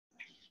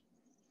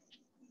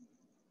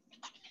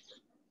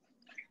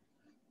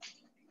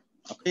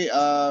Okay,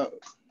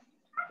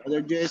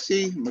 Brother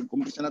Jesse,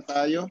 mag-umpisa na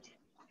tayo.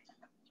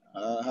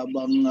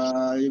 Habang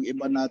yung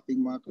iba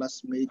nating mga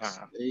classmates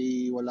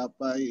ay wala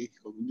pa,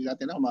 kung hindi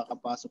natin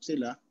makakapasok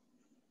sila.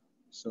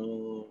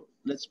 So,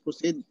 let's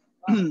proceed.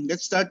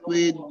 Let's start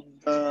with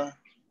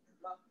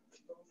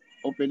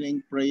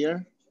opening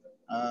prayer.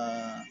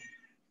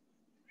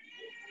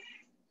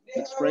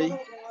 Let's pray.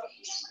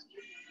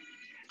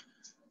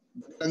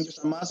 Batang Diyos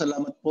Ama,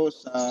 salamat po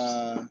sa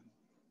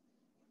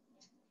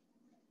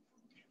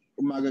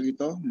umaga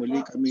ito. Muli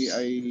kami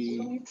ay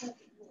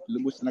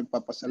lubos na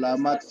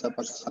nagpapasalamat sa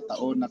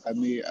pagkakataon na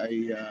kami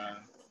ay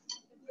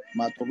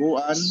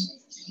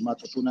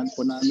matutunan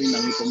po namin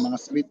ang itong mga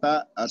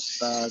salita at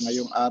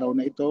ngayong araw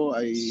na ito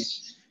ay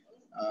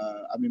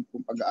aming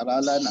pong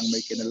pag-aaralan ang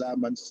may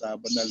kinalaman sa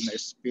banal na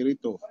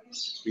Espiritu.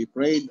 We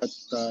pray that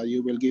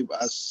you will give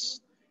us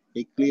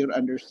a clear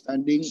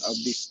understanding of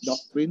this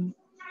doctrine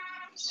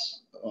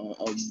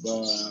of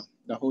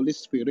the Holy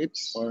Spirit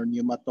or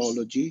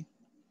pneumatology.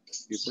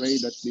 We pray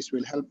that this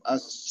will help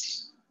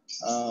us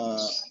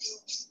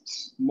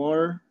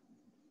more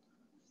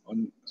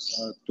on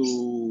to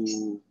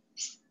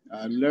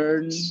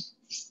learn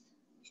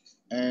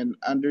and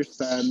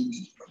understand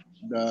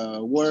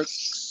the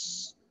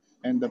works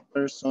and the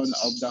person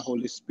of the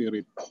Holy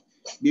Spirit.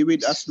 Be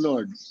with us,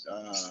 Lord.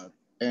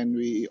 And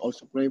we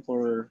also pray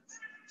for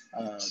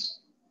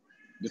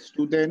the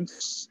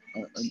students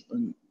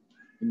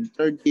in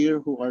third year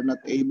who are not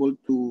able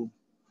to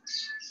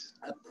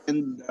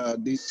attend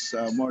this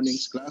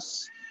morning's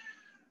class.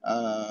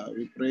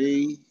 We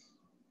pray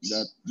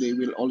that they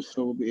will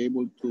also be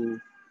able to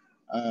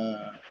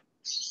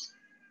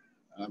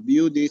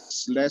view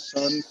these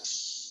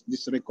lessons,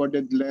 these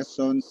recorded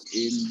lessons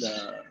in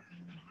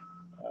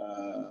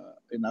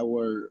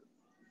our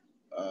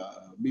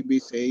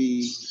BBCA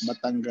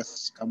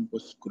Batangas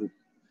campus group.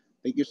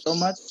 Thank you so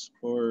much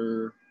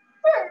for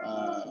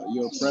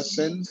your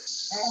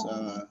presence,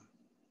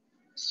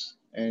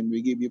 and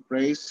we give you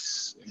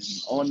praise and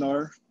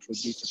honor through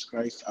Jesus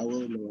Christ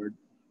our Lord.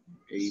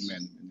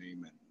 Amen and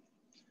amen.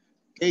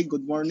 Okay,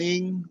 good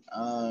morning,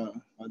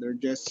 Father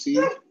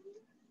Jesse.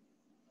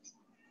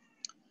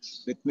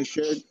 Let me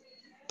share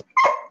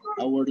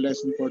our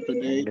lesson for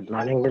today. Good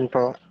morning din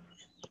po.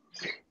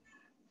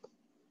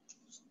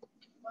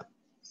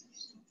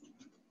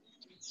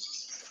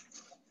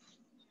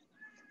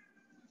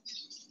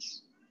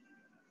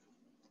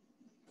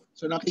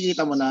 So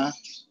nakikita mo na?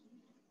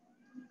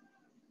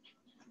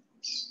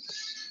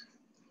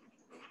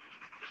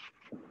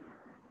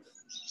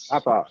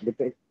 Apo,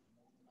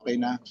 okay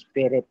na.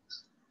 Spirit.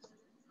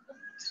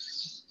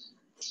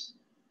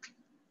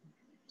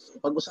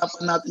 So,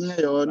 pag-usapan natin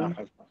ngayon,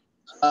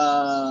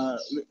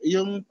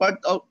 yung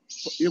part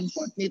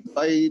nito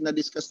ay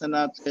na-discuss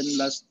na natin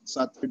last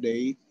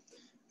Saturday,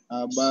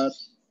 but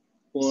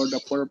for the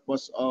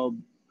purpose of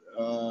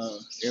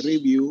a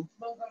review,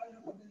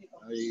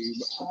 ay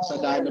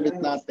pagsadahan ulit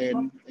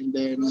natin, and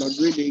then Lord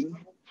willing,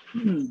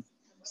 kung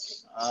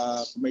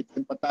may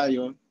time pa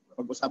tayo,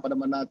 pag-usapan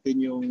naman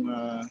natin yung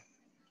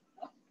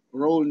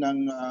role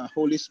ng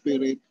Holy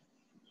Spirit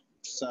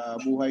sa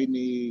buhay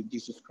ni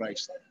Jesus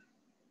Christ.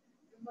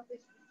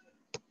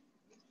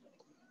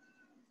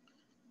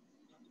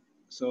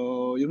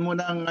 So, yun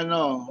muna ang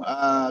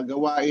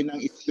gawain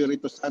ng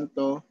Espiritu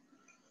Santo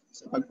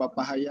sa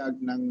pagpapahayag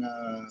ng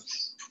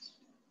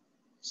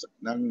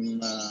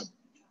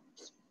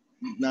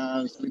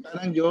salita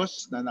ng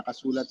Diyos na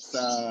nakasulat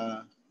sa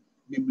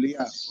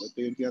Biblia. Ito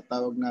yung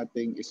tinatawag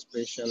nating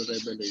special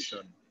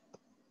revelation.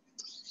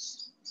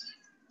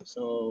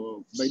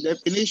 So, by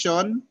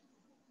definition,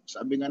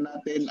 sabi nga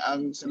natin,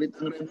 ang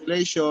salitang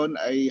revelation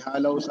ay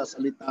halaw sa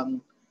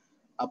salitang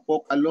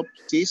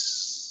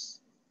apocalypsis,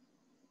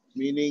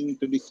 meaning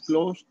to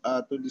disclose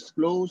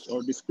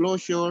or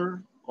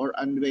disclosure or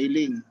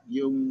unveiling,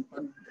 yung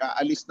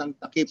pag-aalis ng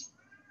takip.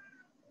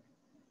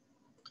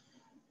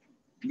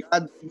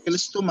 God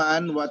reveals to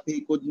man what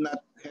he could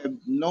not have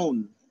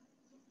known.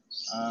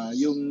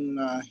 Yung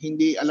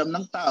hindi alam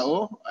ng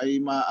tao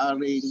ay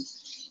maaaring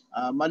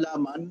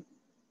malaman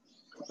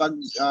kapag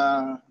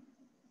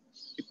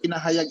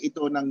ipinahayag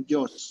ito ng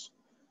Diyos.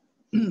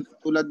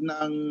 Tulad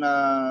ng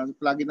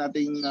lagi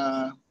nating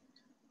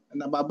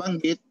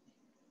nababanggit,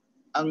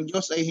 ang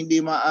Diyos ay hindi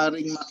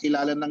maaaring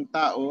makilala ng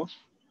tao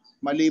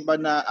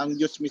maliban na ang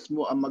Diyos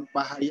mismo ang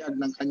magpahayag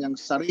ng kanyang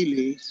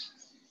sarili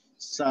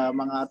sa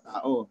mga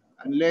tao.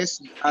 Unless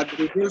God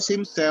reveals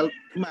himself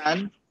to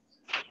man,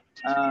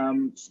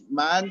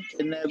 man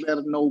can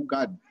never know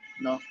God.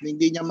 No?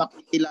 Hindi niya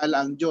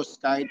makikilala ang Diyos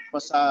kahit pa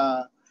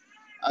sa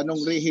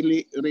anong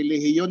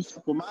relihiyon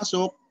sa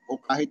pumasok o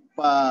kahit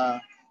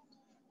pa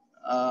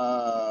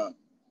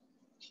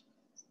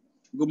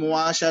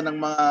gumawa siya ng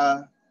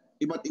mga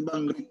iba't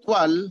ibang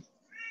ritual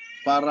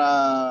para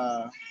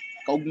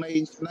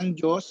kaugnayin siya ng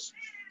Diyos,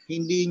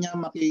 hindi niya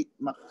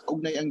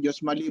makaugnay ang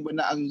Diyos maliban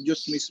na ang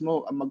Diyos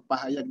mismo ang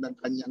magpahayag ng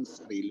kanyang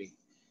sarili.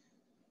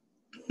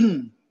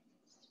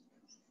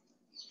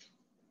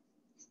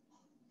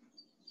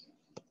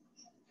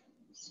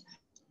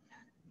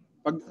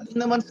 Pagdating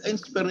naman sa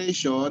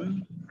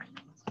inspiration,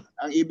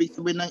 ang ibig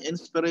sabihin ng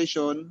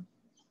inspiration,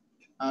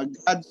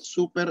 God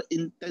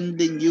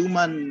superintending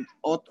human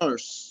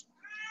authors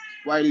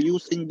while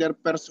using their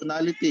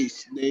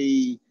personalities.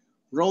 They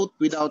wrote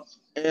without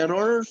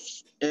error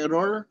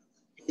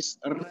is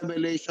a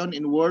revelation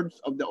in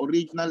words of the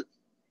original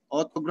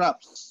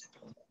autographs.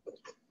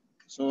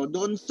 So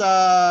doon sa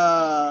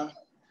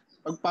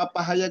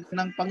pagpapahayag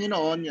ng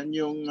Panginoon, yan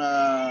yung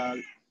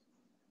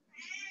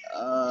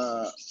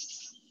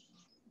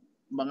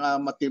mga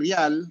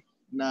material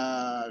na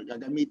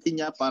gagamitin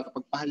niya para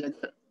pagpahayag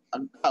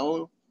ang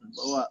tao.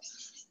 Bawa,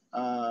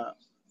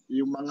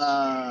 yung mga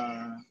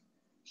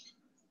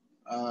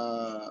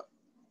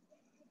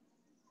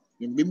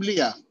yung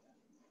Biblia.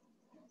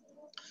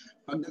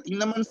 Pagdating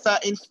naman sa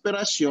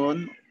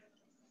inspirasyon,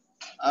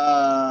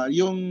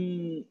 yung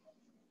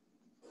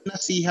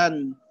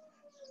nasihan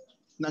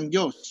ng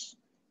Diyos.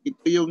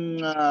 Ito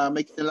yung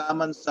may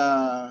kinalaman sa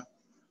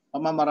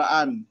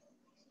pamamaraan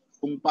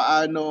kung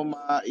paano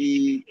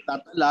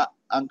maitatala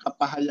ang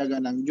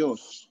kapahayagan ng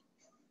Diyos.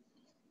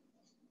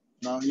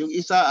 No, yung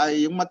isa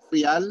ay yung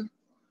material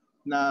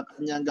na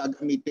kanyang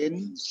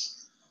gagamitin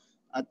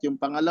at yung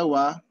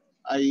pangalawa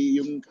ay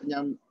yung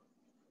kanyang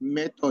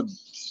method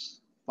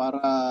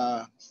para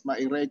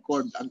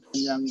ma-record ang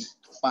kanyang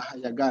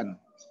kapahayagan.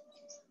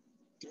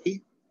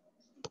 Okay?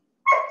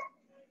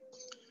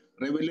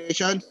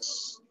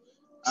 Revelations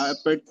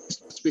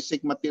pertains to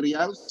specific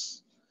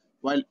materials,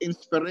 while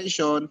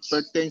inspiration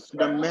pertains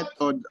to the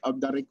method of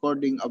the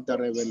recording of the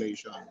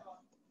revelation.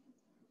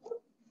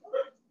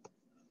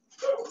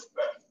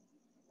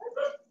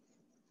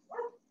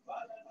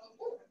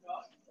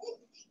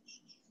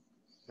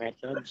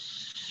 Methods.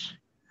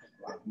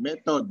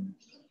 Method.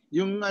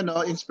 Yung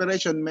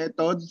inspiration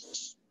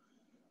methods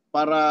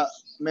para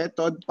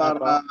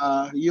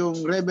yung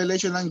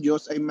revelation ng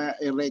Diyos ay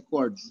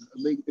ma-record.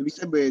 Ibig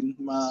sabihin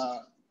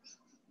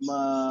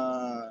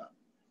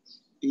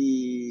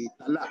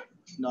itala,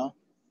 no?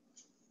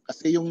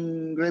 Kasi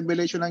yung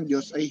revelation ng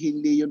Diyos ay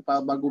hindi yun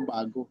pa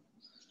bago-bago.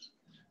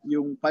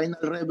 Yung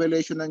final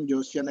revelation ng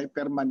Diyos, yan ay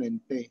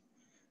permanente.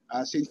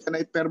 Since yan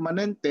ay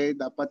permanente,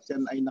 dapat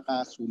yan ay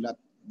nakasulat.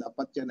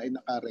 Dapat yan ay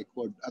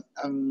naka-record. At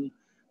ang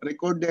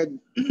recorded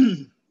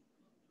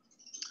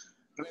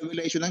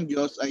revelation ng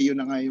Diyos ay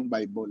yun na nga yung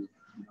Bible.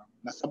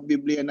 Nasa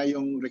Biblia na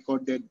yung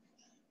recorded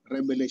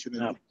revelation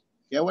ng Diyos.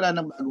 Kaya wala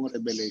nang bagong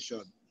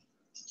revelation.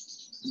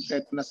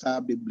 Ito na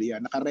sa Biblia,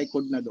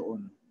 naka-record na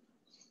doon.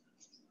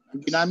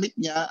 Ang ginamit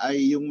niya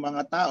ay yung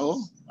mga tao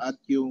at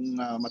yung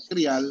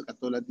material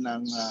katulad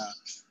ng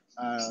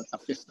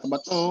tapis na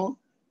bato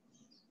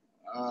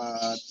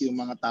at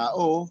yung mga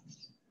tao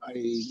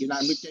ay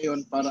ginamit niya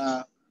yon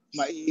para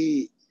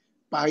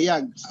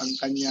maipahayag ang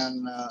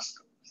kanyang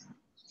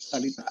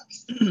salita.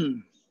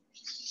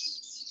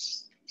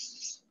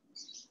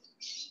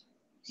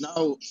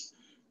 Now,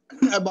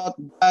 about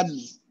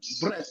God's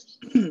breath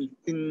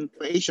in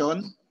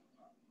creation,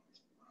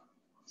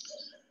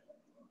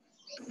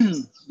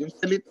 yung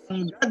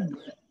salitang God,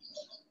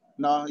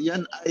 no,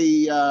 yan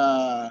ay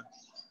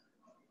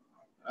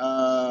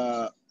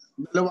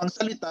dalawang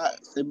salita,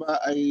 iba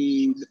ay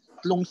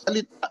tatlong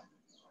salita.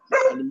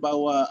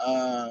 Halimbawa,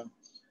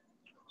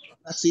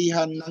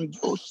 nasihan ng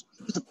Diyos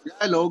sa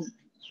Tagalog,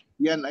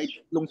 yan ay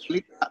tatlong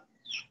salita.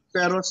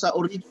 Pero sa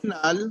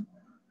original,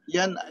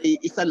 yan ay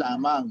isa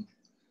lamang.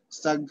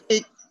 Sa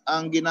Greek,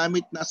 ang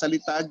ginamit na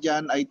salita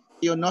dyan ay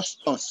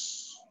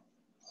theonostos.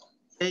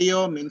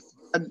 Theo means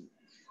God,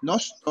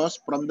 nostos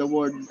from the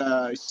word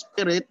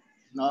spirit,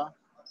 no,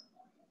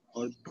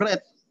 or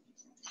breath.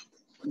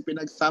 Pag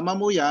pinagsama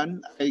mo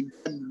yan ay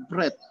God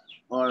breath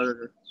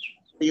or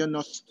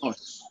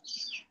theonostos.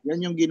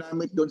 Yan yung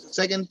ginamit doon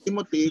sa 2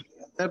 Timothy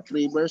 3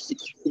 verse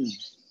 16.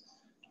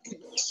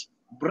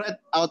 Breath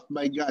out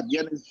by God.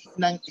 Yan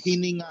ang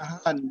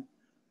hiningahan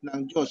ng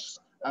Diyos.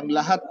 Ang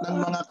lahat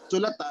ng mga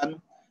kasulatan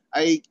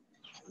ay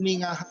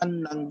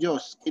hiningahan ng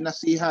Diyos,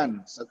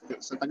 kinasihan. Sa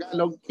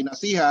Tagalog,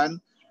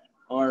 kinasihan,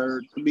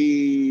 or to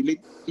be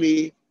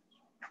literally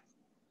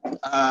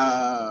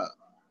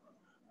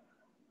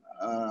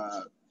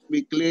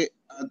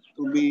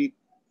to be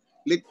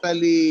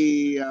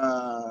literally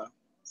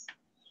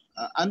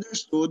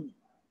understood,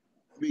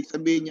 ibig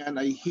sabihin niyan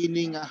ay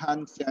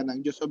hiningahan siya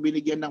ng Diyos o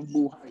binigyan ng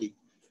buhay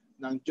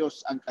ng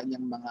Diyos ang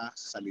kanyang mga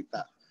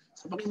salita.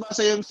 So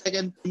pakibasa yung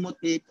 2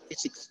 Timothy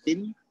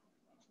 3:16.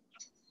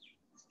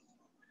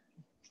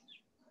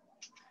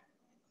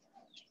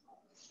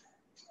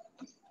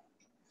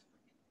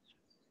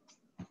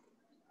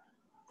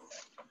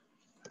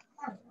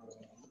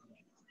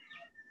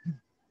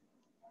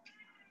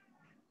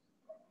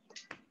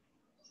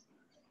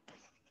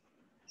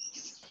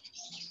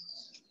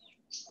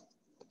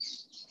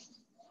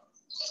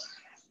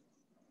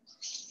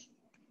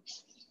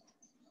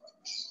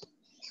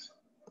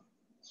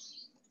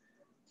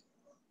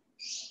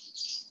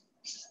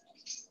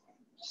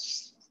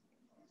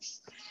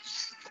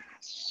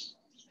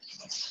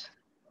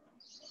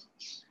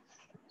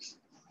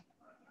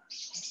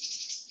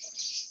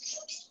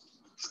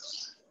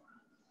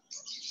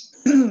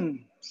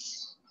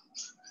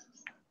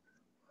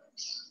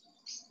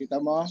 Kita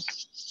mo?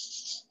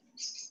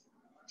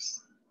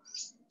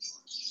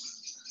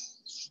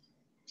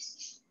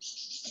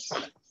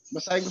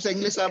 Basahin ko sa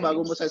English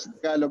bago mo sa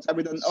Tagalog.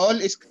 Sabi doon,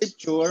 all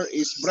scripture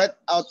is breathed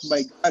out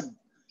by God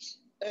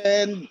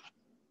and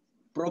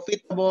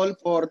profitable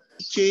for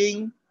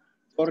teaching,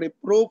 for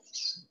reproof,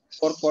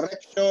 for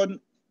correction,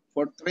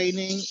 for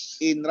training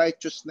in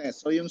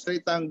righteousness. So yung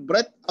salitang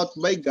breathed out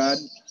by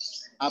God,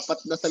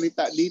 4 na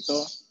salita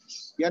dito,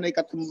 yan ay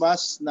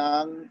katumbas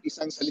ng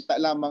isang salita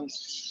lamang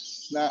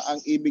na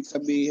ang ibig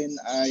sabihin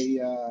ay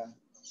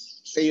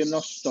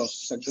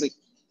theonostos sa Greek.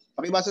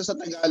 Pakibasa sa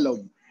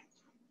Tagalog.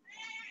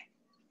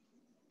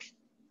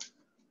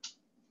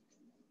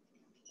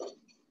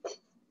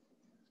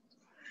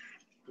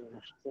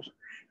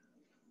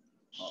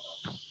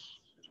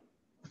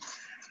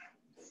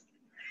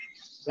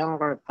 Yung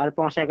ano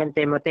pong 2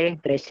 Timothy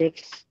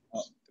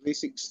 3:6?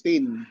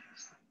 3:16.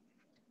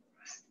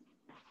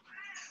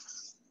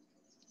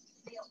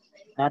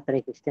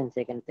 3:16,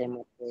 2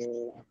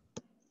 Timothy.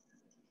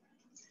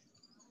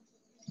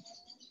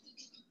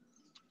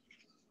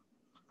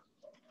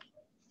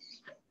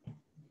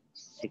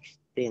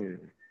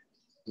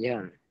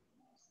 Yan.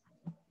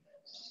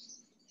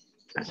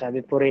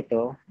 Sabi po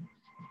rito,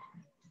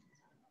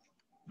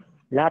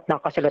 lahat ng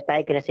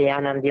kasagutan ay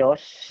kinasiyahan ng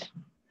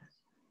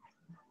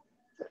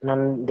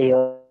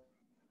Diyos,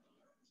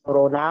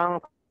 puro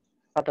ng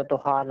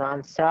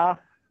katotohanan sa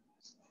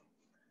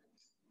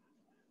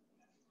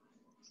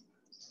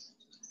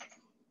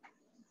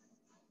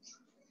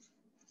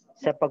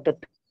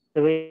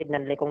pagtutuwid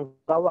ng likong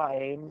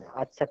gawain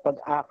at sa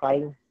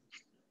pag-akay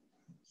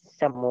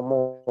sa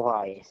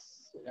mumuhay.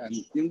 Yan.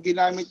 Yung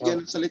ginamit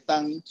dyan ng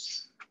salitang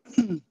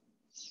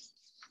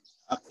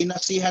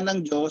kinasihan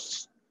ng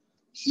Diyos,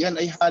 yan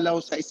ay halaw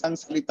sa isang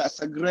salita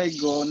sa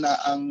Grego na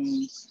ang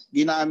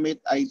ginamit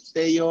ay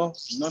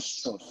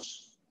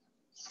theonostos.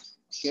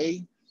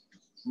 Okay?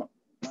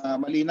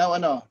 Malinaw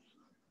ano?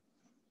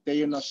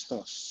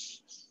 Theonostos.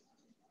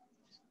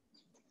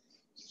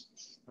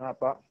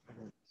 Apa?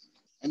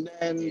 And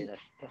then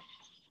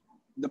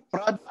the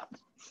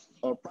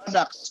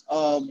products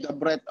of the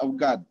breath of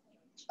God.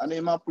 Ano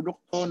yung mga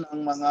produkto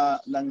ng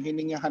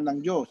hiningahan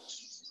ng Diyos?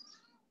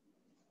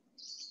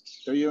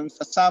 So yung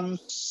sa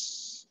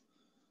Psalms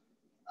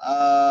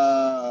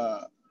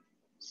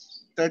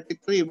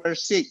 33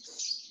 verse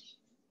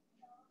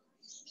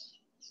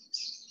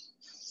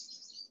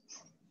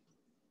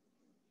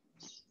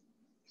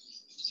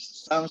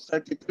 6. Psalms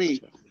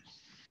 33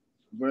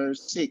 verse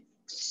 6.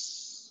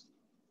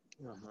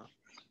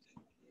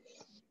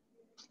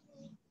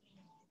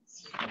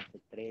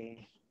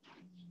 33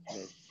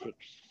 verse 6.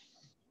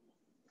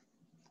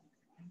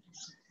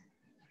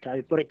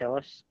 Sabi po rito,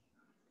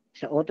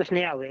 sa utos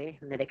ni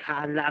Yahweh,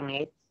 nilikha ang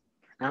langit,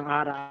 ang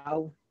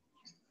araw,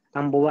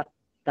 ang buwat,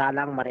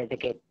 talang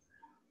maridikit.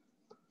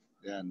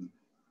 Yan.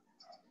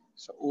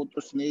 Sa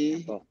utos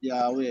ni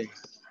Yahweh.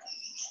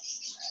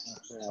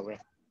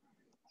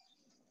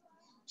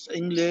 Sa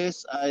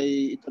English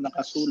ay ito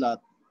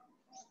nakasulat,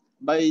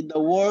 by the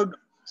word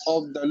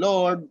of the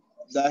Lord,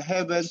 the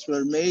heavens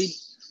were made,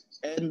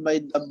 and by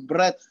the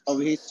breath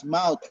of his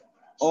mouth,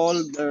 all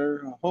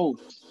their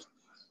hosts.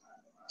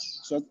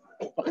 So,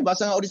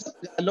 pakibasa nga ulit sa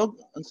Tagalog.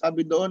 Ang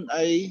sabi doon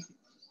ay,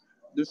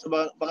 doon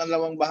sa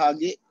pangalawang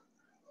bahagi,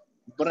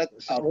 breath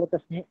out.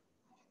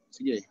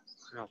 Sige.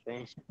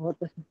 Okay.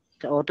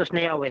 Sa utos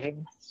ni Yahweh,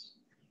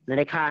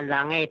 nalikha ang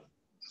langit,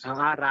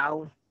 ang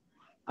araw,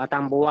 at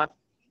ang buwat,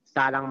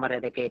 talang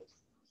maridikit.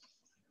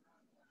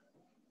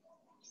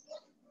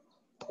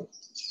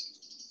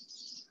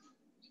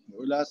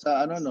 Wala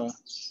sa ano no,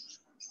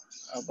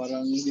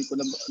 parang hindi ko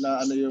na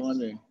ano yung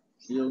ano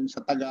yung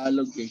sa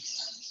Tagalog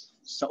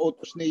sa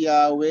utos ni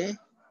Yahweh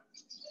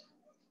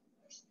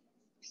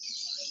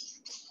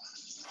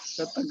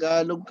sa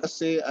Tagalog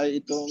kasi ay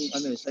itong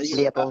ano sa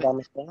Biblia po ang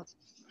gamit ko.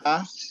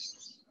 Ha?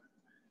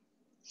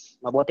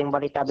 Mabuting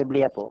balita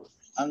Biblia po.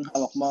 Ang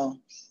hawak mo.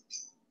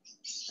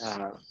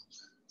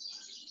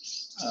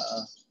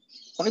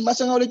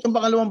 Pakibasa nga ulit yung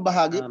pangalawang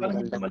bahagi para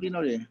hindi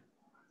malinaw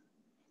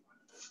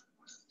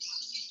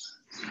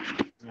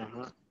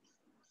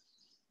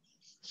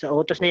Sa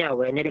utos ni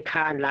Yahweh,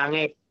 nilikha ang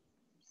langit,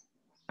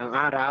 ang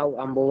araw,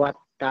 ang buwat,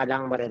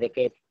 talang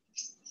maridikit.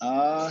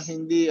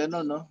 Hindi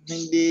ano no,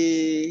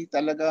 hindi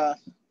talaga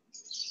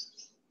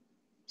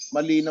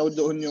malinaw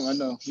doon yung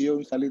ano,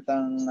 yung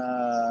salitang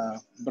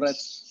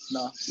breath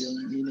no,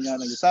 yung hininga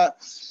ng Diyos.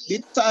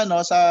 Dito sa ano,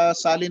 sa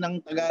salin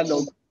ng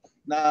Tagalog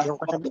na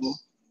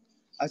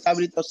ang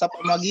sabi dito, sa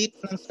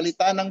pamagitan ng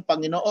salita ng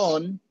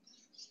Panginoon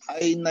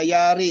ay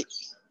nayari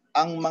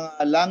ang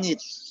mga langit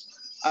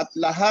at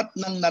lahat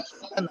ng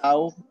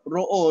natatanaw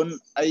roon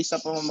ay sa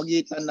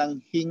pamamagitan ng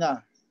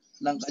hinga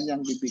ng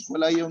kanyang bibig.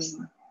 Wala yung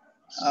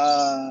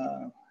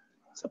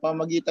sa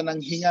pamamagitan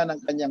ng hinga ng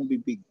kanyang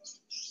bibig.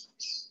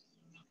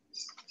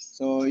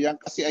 So, yan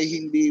kasi ay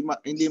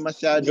hindi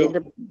masyado.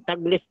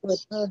 Taglis po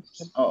ito.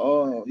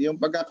 Oo, yung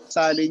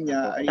pagkakasali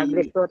niya ay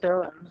taglis po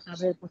ito. Ano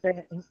sabi po sa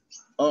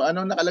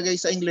anong nakalagay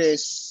sa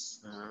English?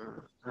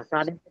 Ang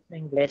sabi po sa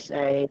English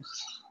ay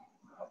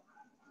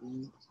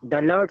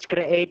The Lord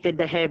created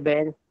the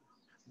heaven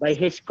by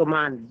His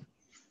command,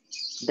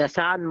 the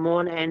sun,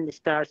 moon, and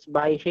stars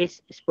by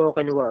His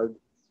spoken word.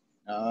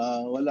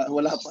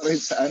 Wala pa rin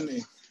sa ano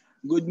eh.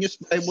 Good News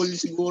Bible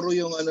siguro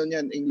yung ano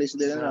niyan, English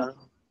din ano.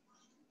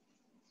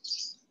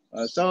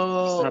 So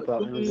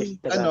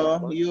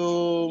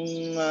yung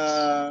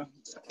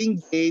sa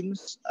King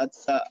James at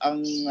sa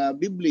ang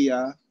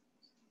Biblia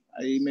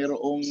ay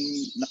mayroong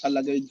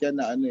nakalagay diyan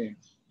na ano eh,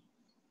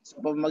 sa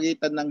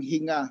pamamagitan ng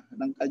hinga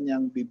ng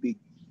kanyang bibig.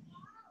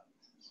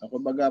 So,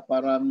 kumbaga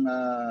parang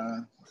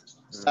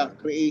sa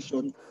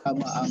creation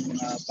tama ang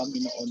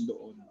Panginoon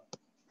doon.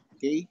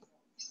 Okay?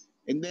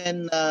 And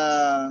then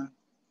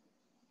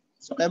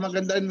so kaya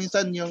maganda rin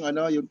minsan yung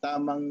ano, yung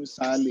tamang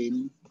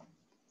salin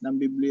ng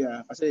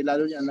Biblia kasi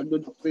lalo niya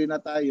nagdodoktrina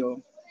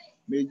tayo,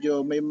 medyo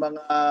may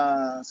mga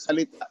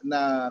salita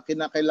na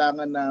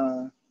kinakailangan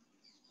na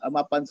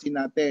mapansin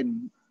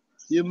natin.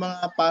 Yung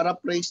mga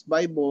paraphrase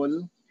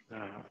Bible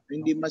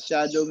hindi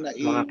masyadong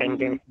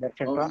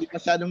hindi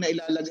masyadong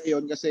nailalagay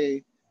yon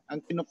kasi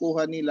ang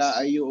kinukuha nila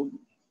ay yung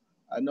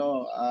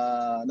ano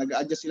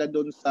nag-a-adjust sila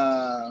doon sa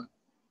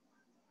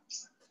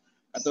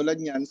katulad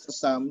niyan sa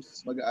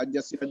Psalms,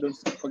 mag-a-adjust sila doon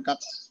sa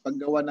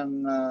paggawa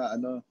ng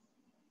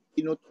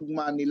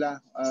tinutugma nila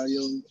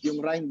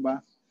yung rhyme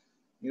ba?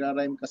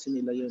 Nira-rhyme kasi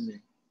nila yun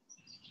eh.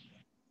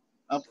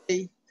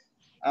 Okay.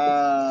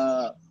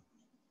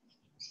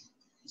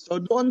 So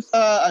doon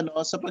sa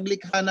sa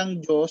paglikha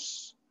ng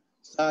Diyos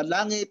sa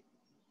langit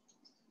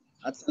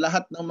at sa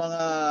lahat ng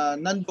mga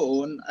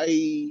nandoon ay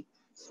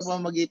sa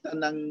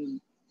pamamagitan ng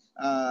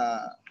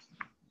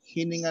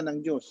hininga ng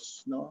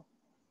Diyos, no?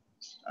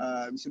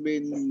 Ibig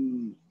sabihin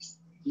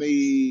may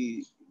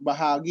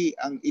bahagi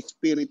ang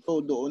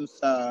espiritu doon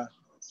sa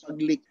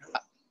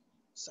paglikha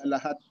sa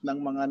lahat ng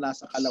mga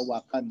nasa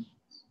kalawakan.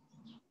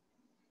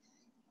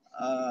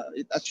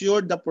 It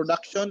assured the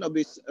production of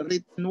His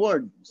written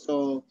word.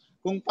 So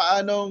kung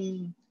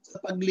paanong sa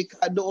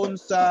paglikha doon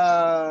sa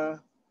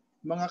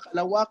mga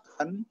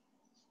kalawakan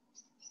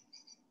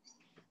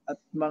at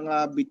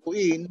mga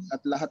bituin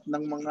at lahat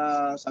ng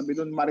mga sabi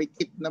doon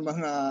marikit na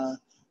mga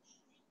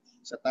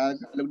sa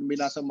Tagalog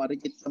binasa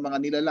marikit na mga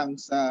nilalang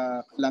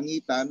sa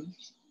kalangitan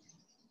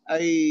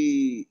ay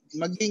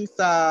maging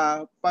sa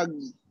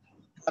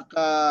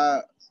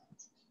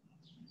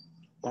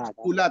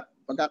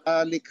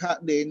pagkakalikha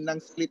din ng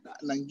salita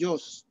ng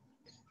Diyos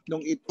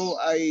nung ito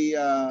ay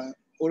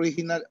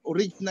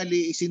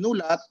originally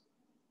isinulat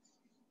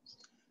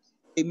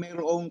ay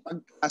mayroong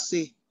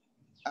pagkasi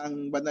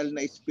ang banal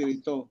na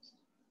espiritu.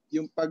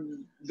 Yung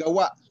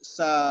paggawa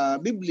sa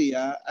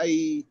Biblia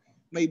ay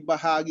may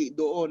bahagi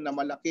doon na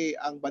malaki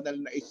ang banal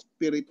na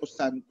Espiritu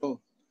Santo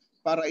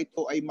para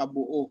ito ay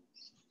mabuo.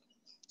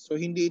 So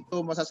hindi ito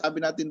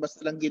masasabi natin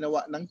basta lang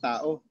ginawa ng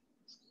tao.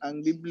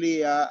 Ang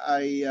Biblia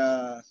ay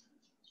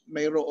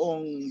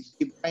mayroong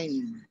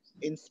divine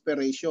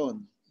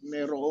inspiration.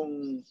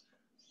 Mayroong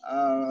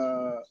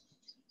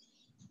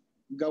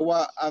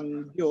gawa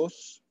ang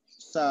Diyos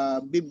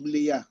sa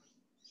Biblia.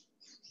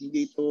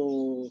 Hindi ito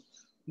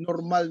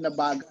normal na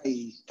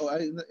bagay o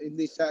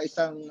hindi siya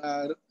isang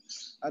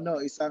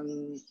isang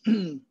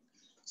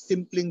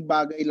simpleng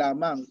bagay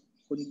lamang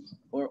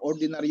or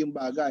ordinaryong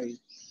bagay,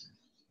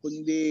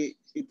 kundi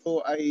ito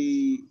ay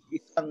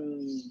isang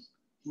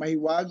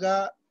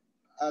mahiwaga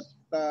at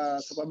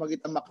sa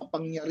pamamagitan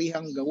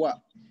makapangyarihang gawa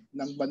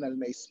ng banal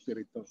na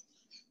espiritu.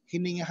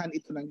 Hiningahan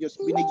ito ng Diyos,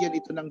 binigyan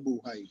ito ng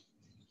buhay.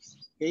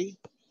 Okay?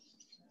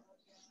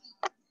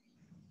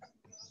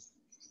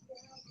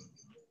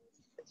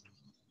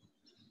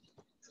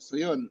 So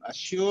yun,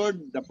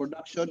 assured the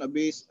production of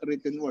His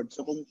written word.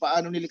 So kung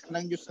paano nilikha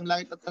ng Diyos ang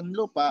langit at ang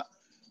lupa,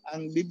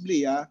 ang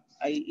Biblia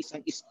ay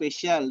isang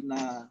espesyal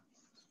na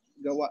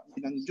gawa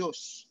ng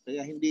Diyos.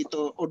 Kaya hindi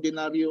ito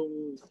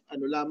ordinaryong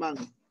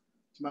lamang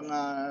mga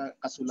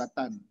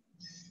kasulatan.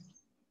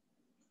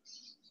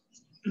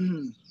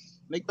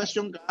 May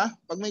question ka?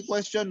 Pag may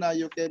question na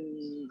you can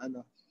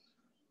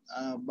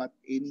butt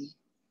in.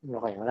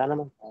 Okay, wala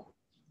naman.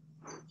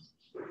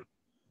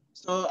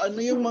 So ano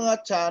yung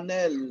mga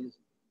channel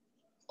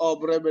of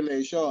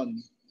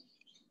revelation?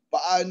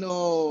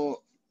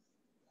 Paano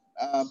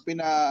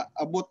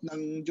pinaabot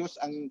ng Diyos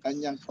ang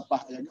kanyang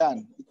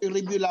kapahayagan? Ito yung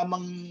review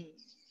lamang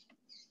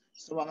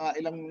sa mga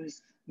ilang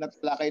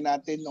natalakay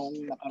natin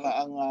noong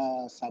nakaraang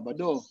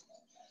Sabado.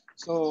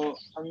 So,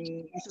 ang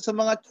isa sa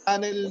mga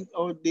channel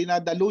o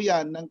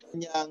dinadaluyan ng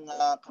kanyang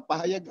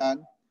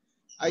kapahayagan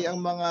ay ang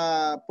mga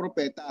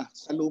propeta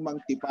sa Lumang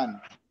Tipan.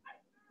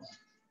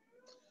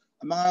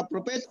 Ang mga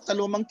propeta sa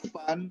Lumang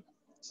Tipan,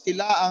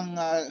 sila ang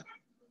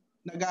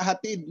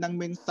naghahatid ng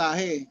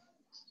mensahe.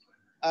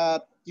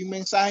 At yung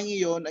mensaheng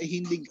iyon ay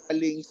hindi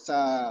galing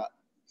sa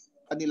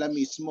kanila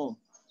mismo.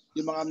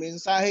 Yung mga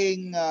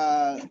mensaheng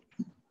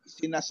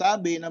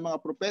sinasabi ng mga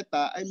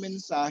propeta ay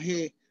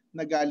mensahe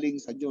na galing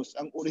sa Diyos.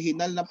 Ang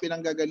original na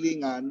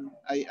pinanggagalingan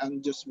ay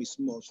ang Diyos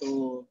mismo.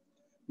 So,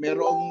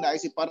 merong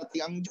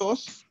naisiparating ang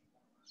Diyos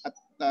at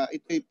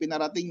ito'y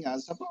pinarating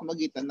niya sa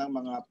pamamagitan ng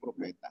mga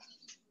propeta.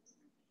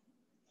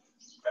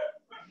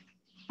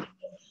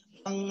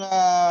 Ang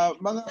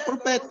mga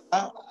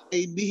propeta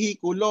ay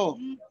bihikulo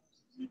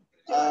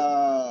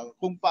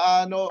kung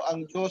paano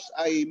ang Diyos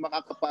ay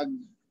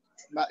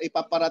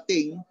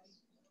ipaparating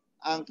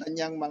ang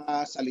kanyang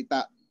mga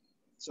salita.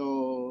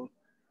 So,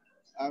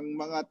 ang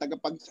mga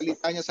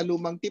tagapagsalita niya sa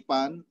lumang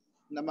tipan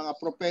na mga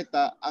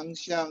propeta ang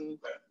siyang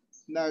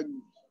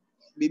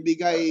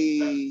nagbibigay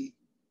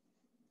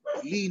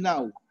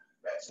linaw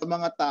sa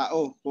mga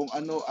tao kung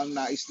ano ang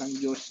nais ng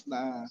Diyos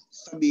na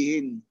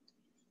sabihin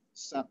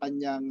sa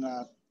kanyang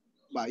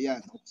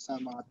bayan at sa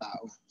mga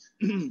tao.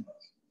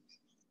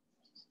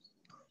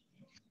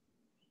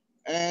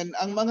 And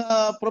ang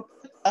mga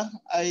propeta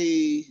ay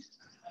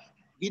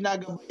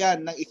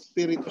ginagabayan ng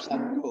Espiritu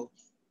Santo.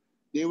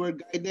 They were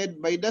guided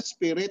by the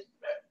Spirit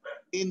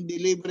in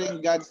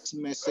delivering God's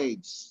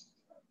message.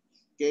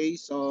 Okay,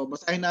 so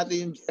basahin natin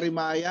yung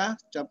Jeremiah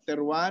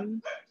chapter 1,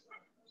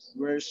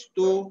 verse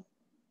 2,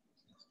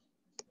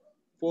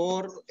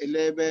 4,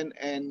 11,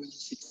 and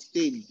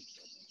 16.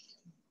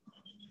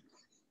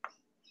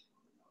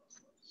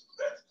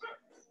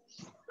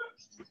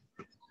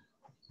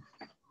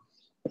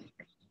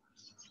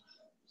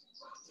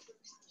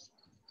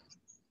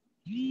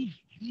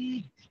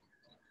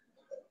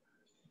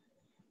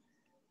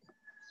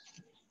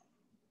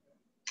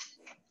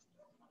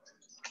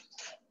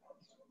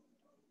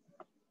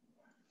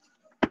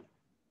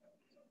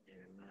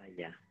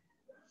 Jeremiah.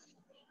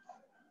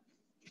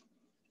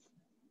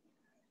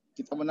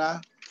 Kita mo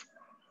na?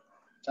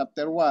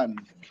 Chapter 1.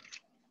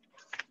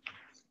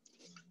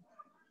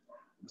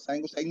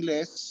 Basahin ko sa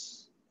English.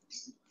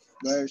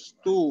 Verse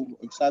 2.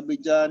 Ang sabi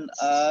dyan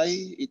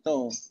ay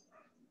ito.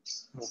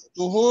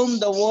 To whom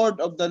the word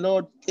of the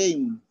Lord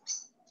came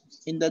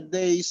in the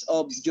days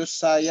of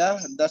Josiah,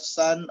 the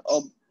son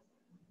of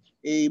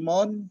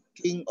Amon,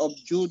 king of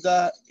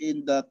Judah,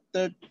 in the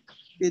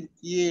 13th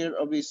year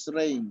of his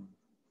reign.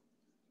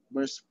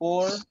 Verse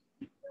 4.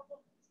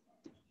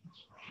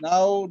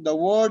 Now the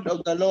word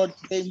of the Lord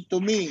came to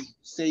me,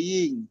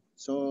 saying,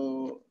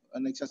 so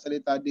ang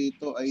nagsasalita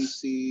dito ay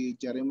si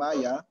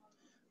Jeremiah,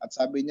 at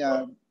sabi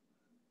niya,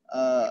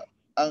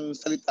 ang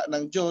salita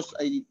ng Diyos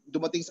ay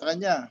dumating sa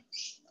kanya.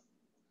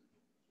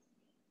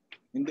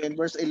 And then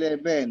verse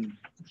 11,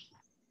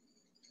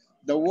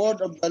 the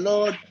word of the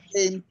Lord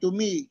came to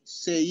me,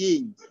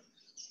 saying,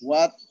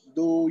 what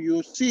do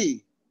you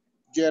see,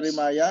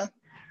 Jeremiah?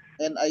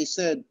 And I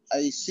said,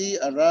 I see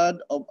a rod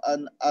of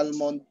an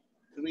almond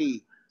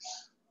tree.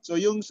 So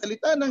yung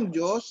salita ng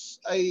Diyos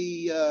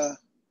ay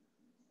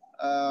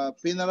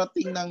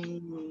pinarating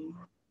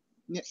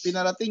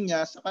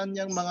niya sa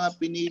kanyang mga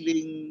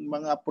piniling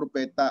mga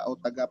propeta o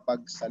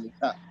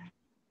tagapagsalita.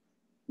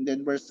 And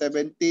then verse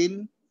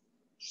 17,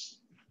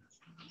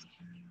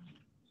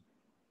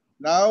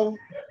 now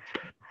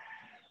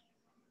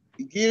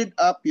gird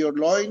up your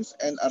loins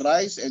and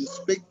arise and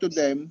speak to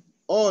them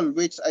all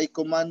which I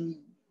command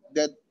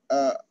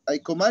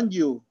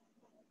you.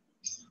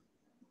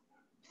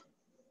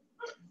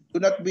 Do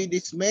not be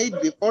dismayed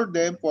before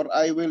them, for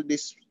I will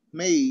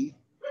dismay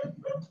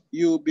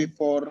you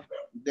before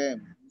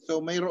them. So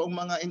mayroong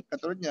mga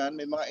katulad niyan,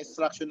 may mga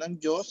instruction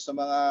ng Diyos sa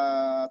mga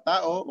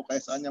tao o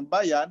kaya sa kanyang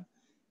bayan,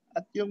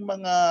 at yung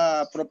mga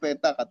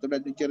propeta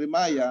katulad ni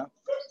Jeremiah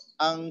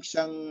ang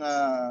siyang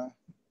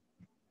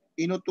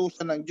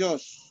inutusan ng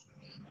Diyos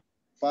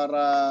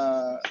para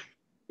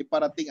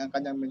iparating ang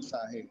kanyang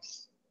mensahe,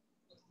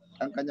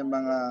 ang kanyang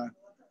mga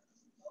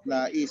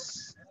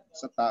nais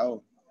sa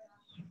tao.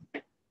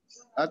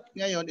 At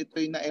ngayon,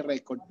 ito'y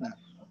na-record na.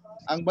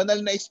 Ang banal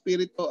na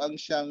espiritu ang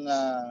siyang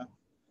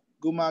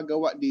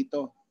gumagawa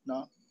dito,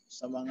 no,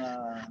 sa mga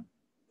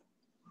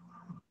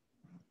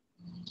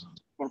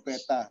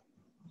propeta.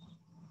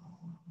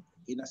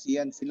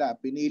 Inasiyan sila,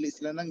 pinili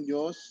sila ng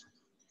Diyos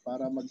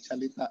para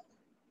magsalita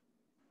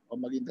o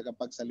maging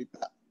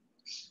tagapagsalita.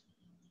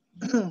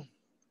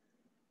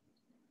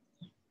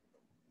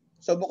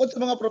 So bukod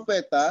sa mga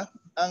propeta,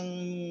 ang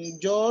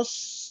Diyos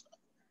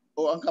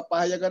o ang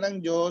kapahayagan ng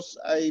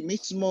Diyos ay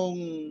mismong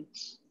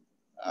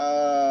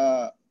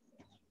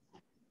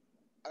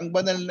ang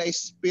banal na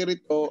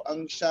espiritu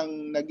ang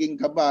siyang naging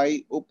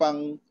gabay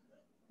upang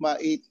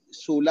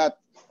maisulat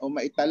o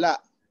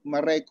maitala,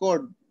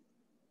 ma-record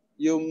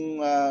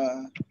yung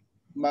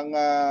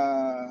mga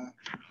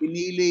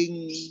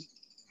piniling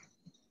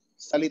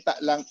salita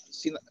lang,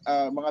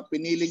 mga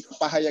piniling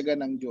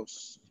kapahayagan ng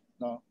Diyos,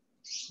 no?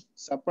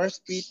 Sa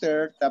 1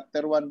 Peter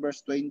chapter 1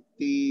 verse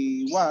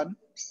 21,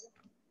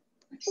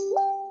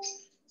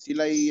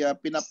 sila'y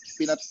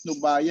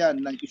pinatnubayan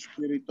ng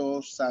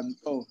Espiritu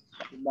Santo.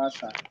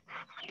 Pakibasa.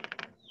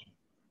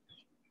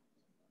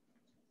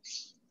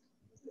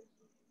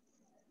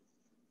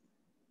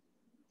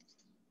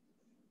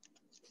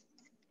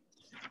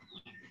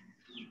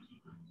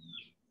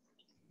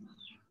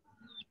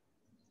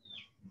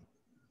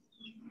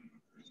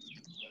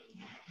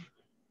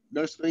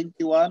 Verse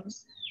 21,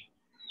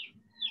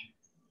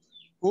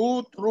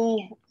 who through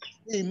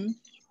him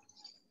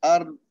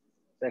are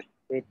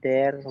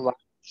Peter 1.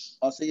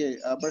 sige,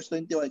 verse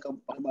 21, ikaw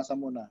pakibasa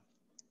muna.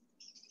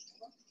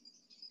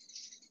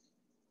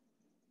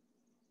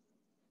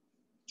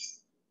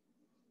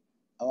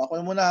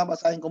 Ako muna,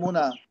 basahin ko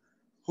muna.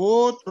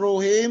 Who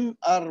through him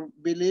are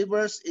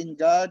believers in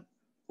God,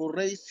 who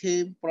raised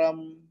him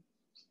from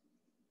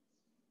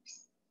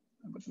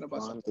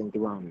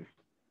 1:21.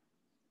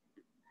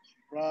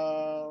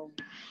 From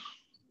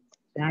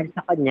Dahil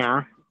sa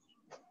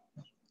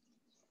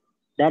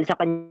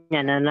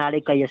kanya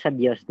nanalig kayo sa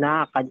Diyos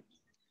na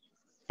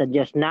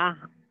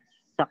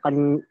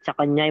sa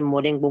kanya'y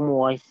muling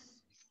bumuhay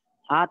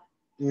at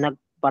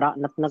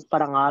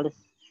nagparangal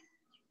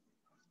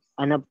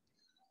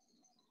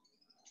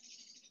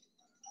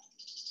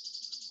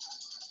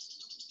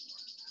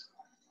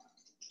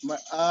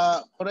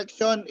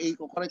correction,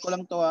 i-correct ko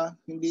lang to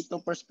hindi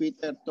to 1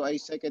 Peter, to ay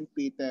 2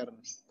 Peter.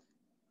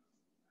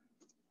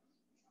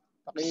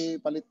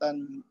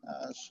 Pakipalitan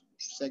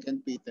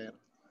 2 Peter.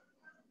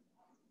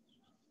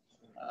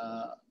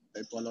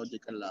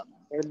 Typological lang.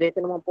 Pero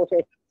dito naman po sa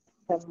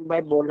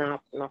Bible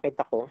na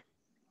nakita ko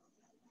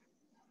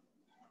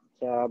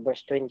sa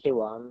verse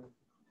 21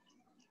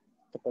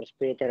 sa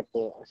 1 Peter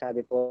po, ang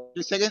sabi po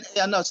 2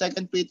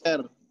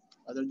 Peter,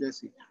 Brother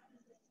Jesse.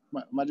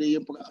 Mali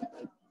yung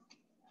pagkakataon.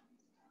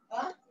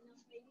 Ha?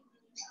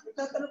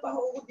 Nagtatanong pa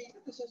ako dito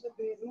sa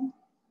sabihin.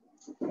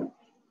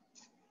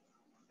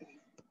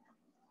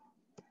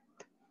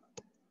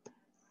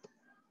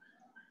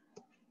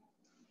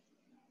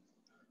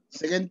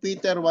 2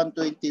 Peter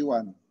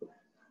 1:21.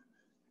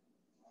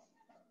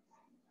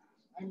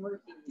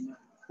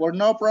 For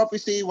no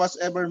prophecy was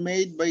ever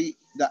made by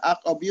the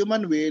act of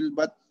human will,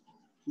 but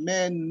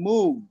men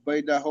moved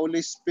by the Holy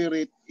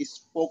Spirit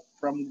spoke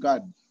from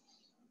God.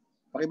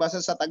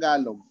 Pakibasa sa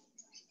Tagalog.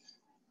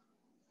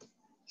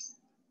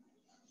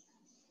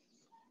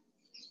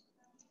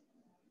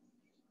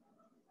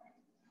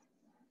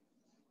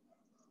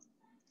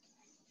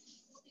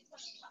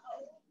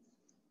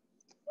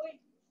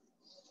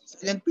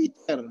 Second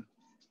Peter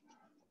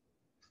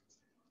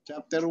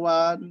chapter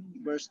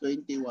 1 verse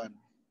 21.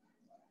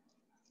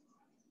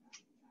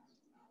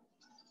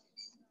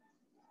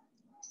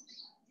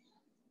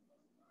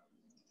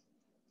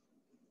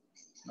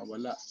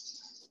 Nawala.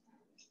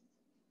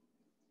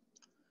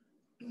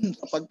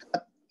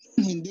 Sapagkat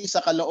hindi sa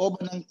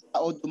kalooban ng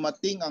tao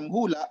dumating ang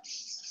hula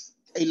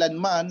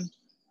kailanman,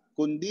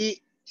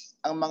 kundi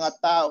ang mga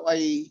tao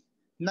ay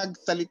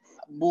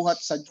nagsalita buhat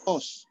sa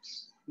Diyos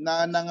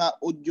na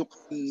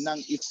nangaudyukan ng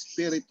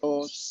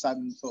Espiritu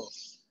Santo.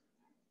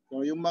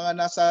 So yung mga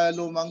nasa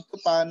lumang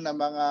tupan na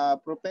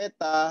mga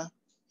propeta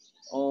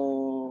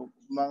o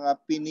mga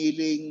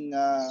piniling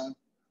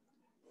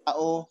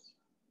tao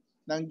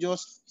ng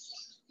Diyos,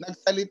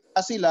 nagsalita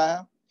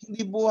sila,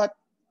 hindi buhat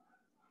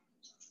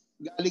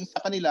galing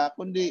sa kanila,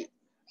 kundi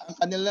ang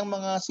kanilang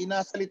mga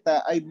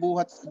sinasalita ay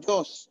buhat sa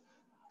Diyos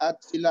at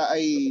sila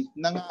ay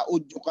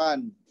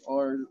nangaudyukan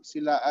or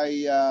sila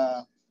ay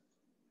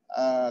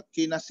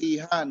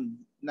kinasihan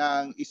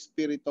ng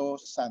Espiritu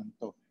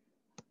Santo.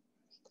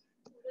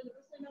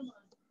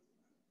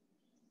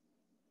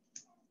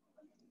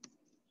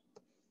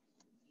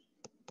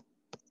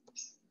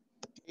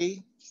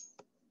 Okay.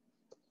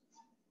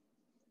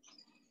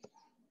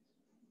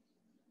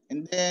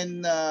 And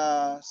then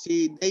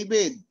si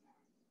David,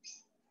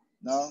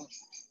 no?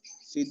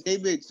 Si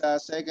David sa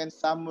 2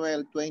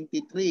 Samuel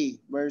 23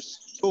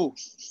 verse 2.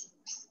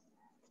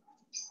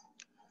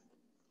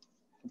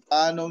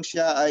 Paano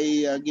siya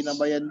ay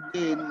ginabayan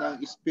din ng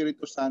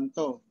Espiritu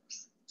Santo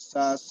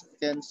sa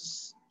 2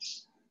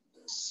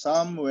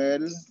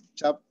 Samuel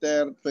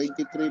chapter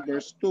 23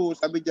 verse 2.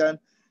 Sabi diyan,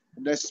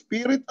 the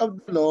Spirit of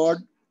the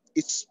Lord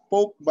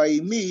spoke by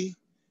me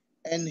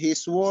and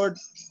His word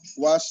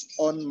was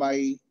on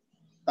my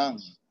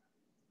tongue.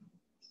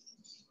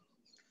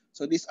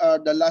 So these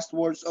are the last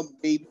words of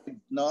David,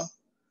 no?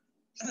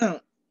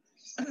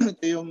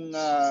 Ito yung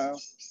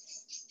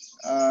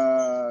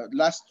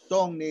last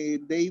song ni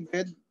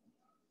David.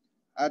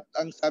 At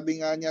ang sabi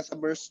nga niya sa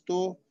verse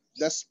 2,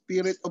 the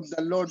Spirit of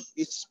the Lord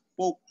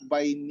spoke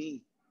by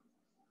me.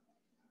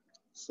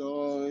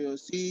 So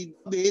si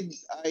David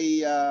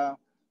ay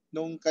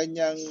nung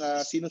kanyang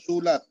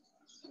sinusulat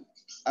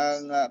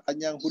ang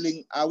kanyang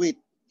huling awit,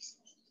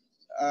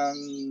 ang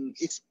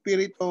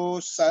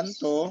Espiritu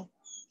Santo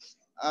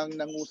ang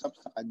nangusap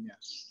sa kanya.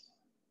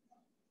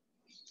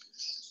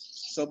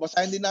 So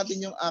basahin din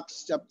natin yung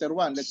Acts chapter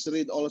 1. Let's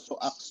read also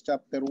Acts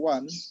chapter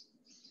 1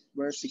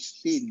 verse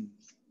 16.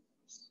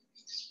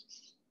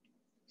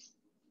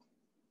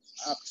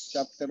 Acts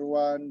chapter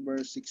 1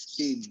 verse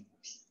 16.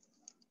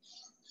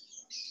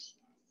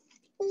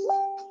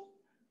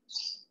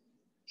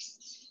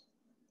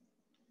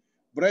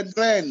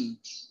 Brethren,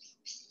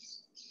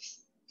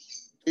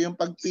 ito yung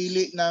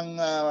pagpili ng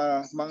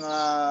mga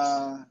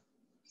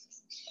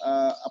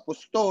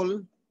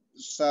apostol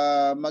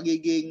sa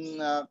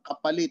magiging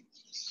kapalit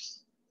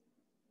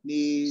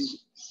ni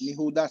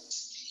Judas.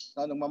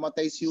 Nung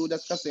mamatay si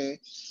Judas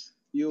kasi,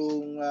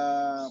 yung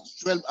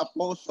 12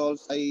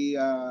 apostles ay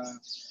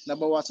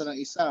nabawasan ng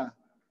isa.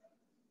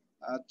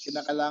 At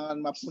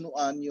kinakailangan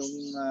mapunuan yung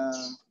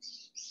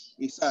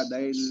isa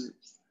dahil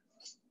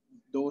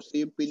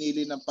 12 yung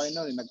pinili ng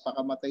Panginoon.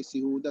 Nagpakamatay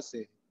si Judas .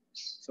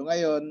 So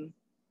ngayon,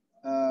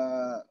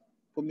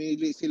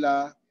 pumili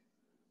sila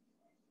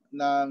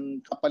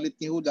ng kapalit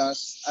ni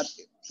Judas at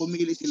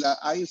pumili sila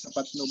ayon sa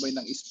patnubay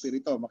ng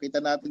Espiritu.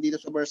 Makita natin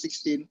dito sa verse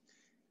 16,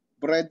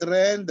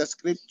 Brethren, the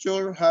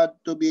scripture had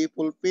to be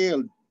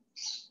fulfilled,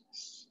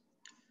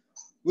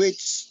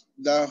 which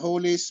the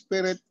Holy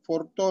Spirit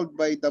foretold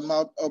by the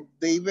mouth of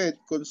David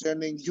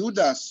concerning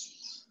Judas,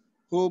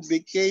 who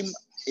became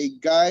a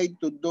guide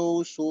to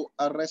those who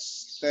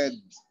arrested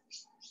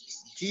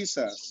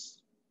Jesus.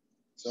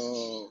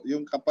 So,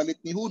 yung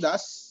kapalit ni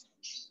Judas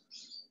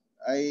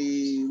ay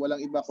walang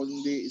iba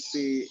kundi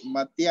si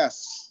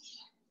Matias.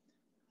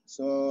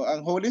 So,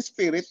 ang Holy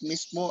Spirit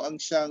mismo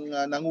ang siyang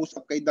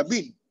nangusap kay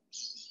David.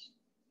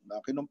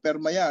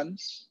 Kinumpirma yan.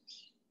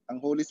 Ang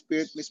Holy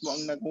Spirit mismo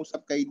ang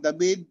nangusap kay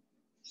David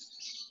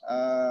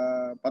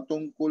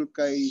patungkol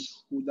kay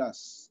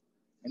Judas.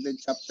 And then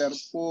chapter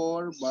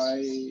 4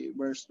 by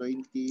verse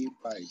 25.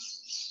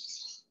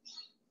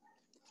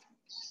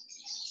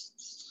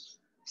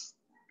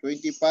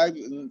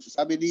 25,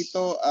 sabi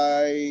dito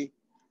ay,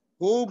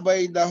 who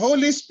by the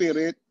Holy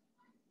Spirit,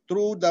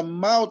 through the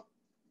mouth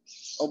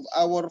of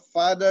our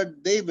father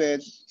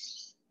David,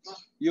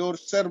 your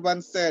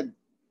servant said,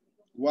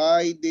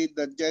 why did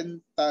the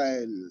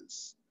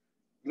Gentiles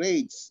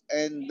rage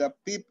and the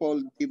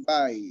people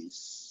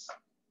devise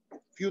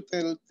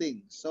futile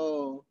things?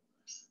 So,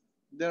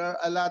 there are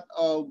a lot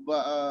of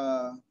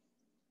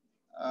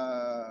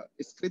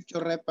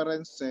scripture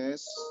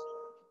references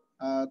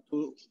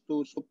to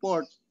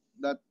support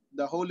that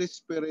the Holy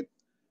Spirit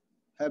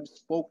have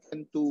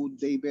spoken to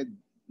David,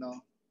 no?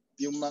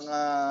 Yung mga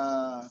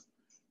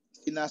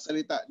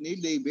sinasalita ni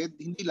David,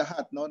 hindi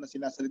lahat, no, na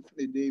sinasalita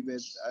ni David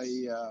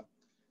ay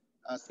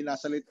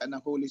sinasalita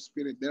ng Holy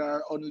Spirit. There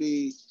are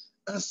only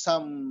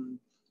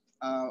some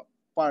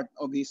part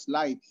of his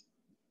life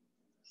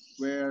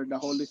where the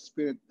Holy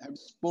Spirit have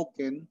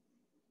spoken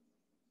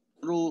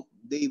through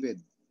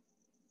David.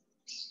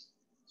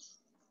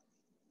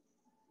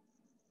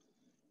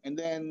 And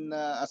then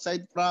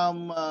aside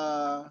from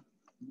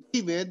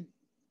David,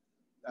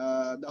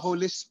 the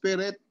Holy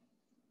Spirit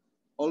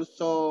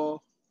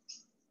also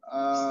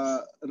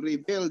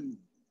revealed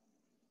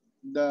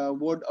the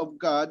Word of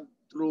God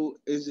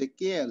through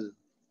Ezekiel.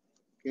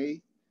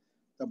 Okay?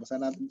 Basa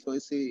natin ito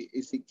si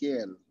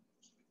Ezekiel.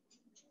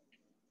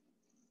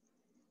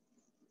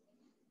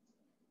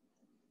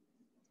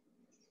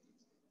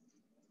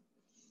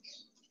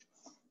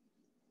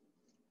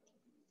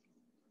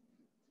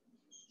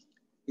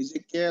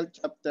 Ezekiel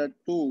chapter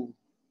 2.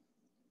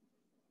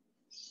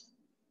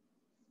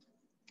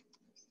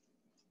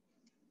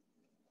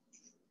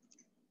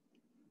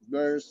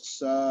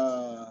 Verse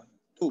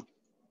 2.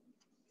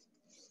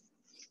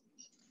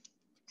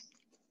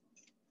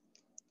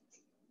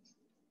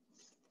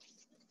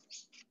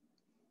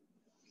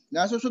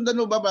 Nasusundan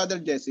mo ba,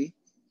 Brother Jesse?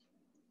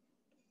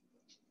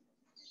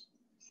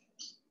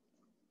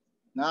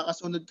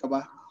 Nakakasunod ka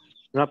ba?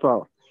 Nga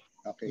po.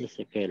 Okay.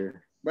 Ezekiel.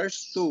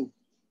 Verse 2.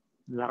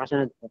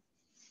 Nakasunod po.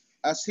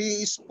 As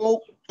he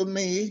spoke to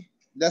me,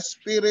 the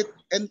Spirit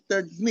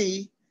entered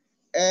me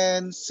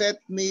and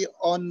set me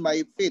on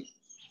my feet.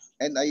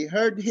 And I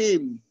heard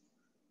him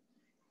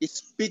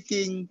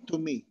speaking to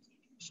me.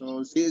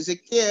 So si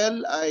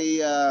Ezekiel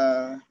ay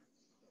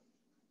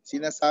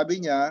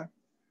sinasabi niya,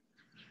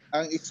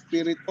 ang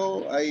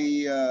Espiritu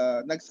ay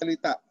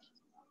nagsalita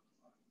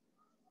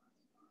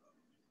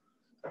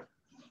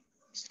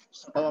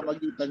sa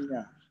pamamagitan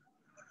niya.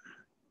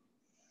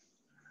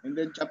 And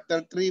then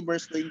chapter 3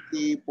 verse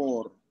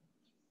 24.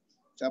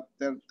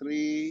 Chapter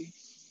 3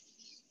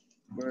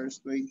 verse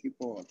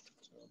 24.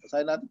 So,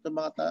 basahin natin itong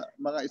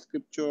mga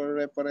scripture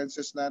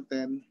references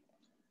natin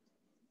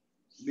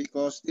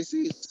because this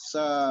is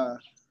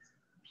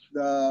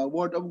the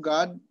Word of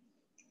God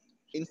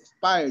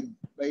inspired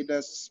by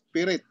the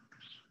Spirit.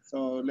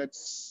 So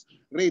let's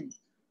read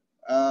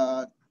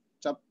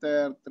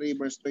chapter 3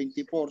 verse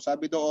 24.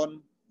 Sabi doon,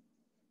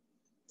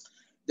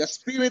 the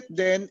Spirit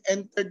then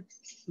entered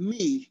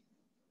me,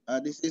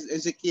 this is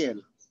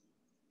Ezekiel,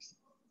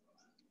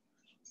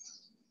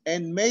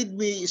 and made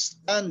me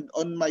stand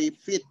on my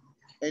feet,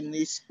 and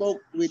he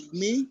spoke with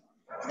me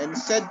and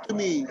said to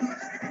me,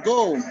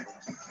 go.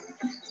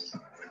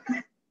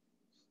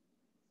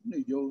 Ano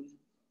yun?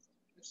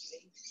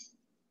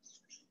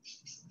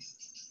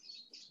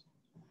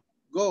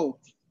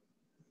 Go.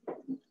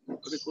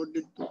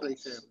 Recorded to play,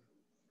 sir.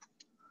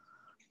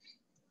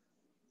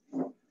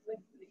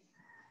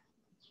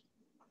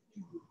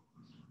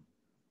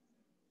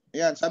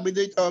 Ayan, sabi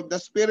dito, the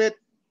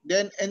Spirit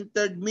then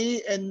entered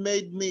me and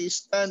made me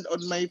stand on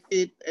my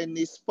feet, and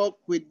he spoke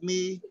with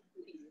me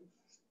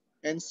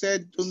and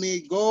said to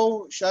me,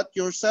 go, shut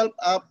yourself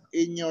up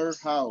in your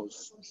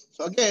house.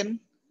 So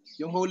again,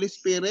 yung Holy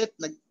Spirit,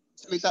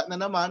 nagsalita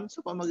na naman sa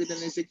pamamagitan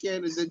ni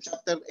Ezekiel, is in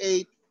chapter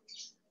 8,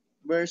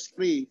 verse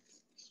 3.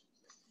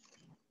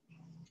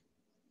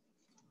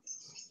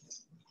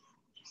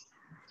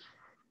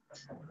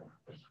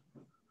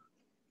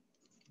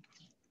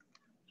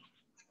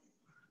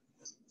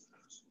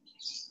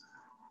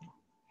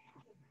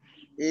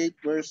 8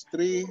 verse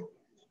 3.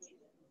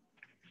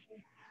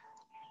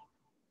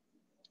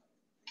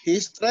 He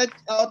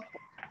stretched out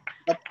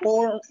the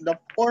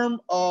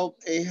form of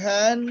a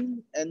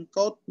hand and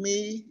caught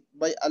me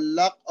by a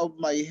lock of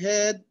my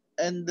head,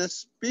 and the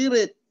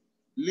Spirit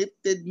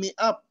lifted me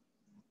up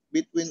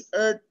between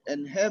earth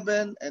and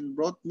heaven and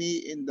brought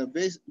me in the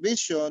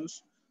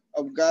visions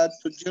of God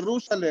to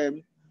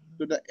Jerusalem,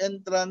 to the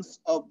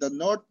entrance of the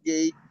north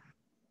gate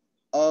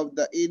of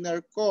the inner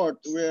court,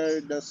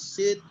 where the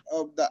seat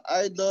of the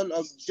idol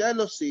of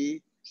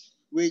jealousy,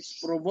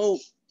 which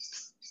provokes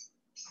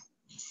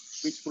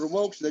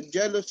the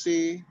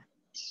jealousy,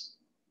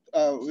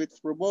 which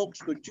provokes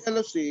to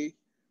jealousy,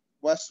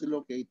 was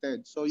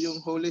located. So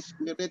yung Holy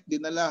Spirit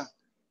dinala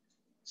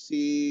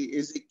si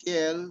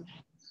Ezekiel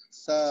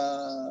sa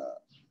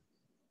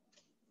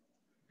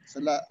sa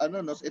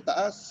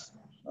itaas,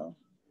 no?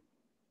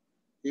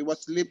 He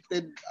was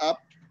lifted up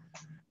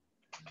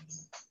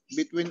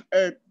between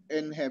earth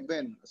and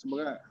heaven. Kasi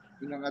baga,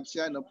 inangat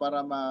siya, no,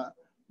 para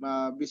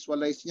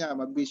ma-visualize niya,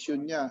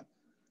 ma-vision niya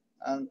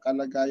ang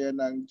kalagayan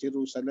ng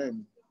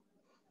Jerusalem.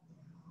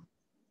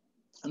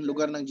 Ang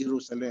lugar ng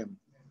Jerusalem.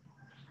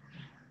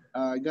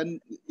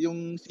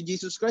 Yung si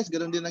Jesus Christ,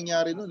 ganun din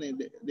nangyari noon eh.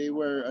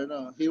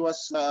 He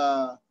was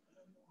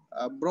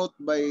brought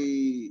by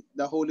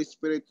the Holy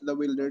Spirit to the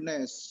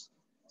wilderness.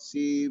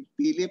 Si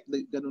Philip,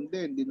 ganun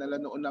din, dinala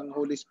noon ng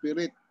Holy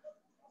Spirit.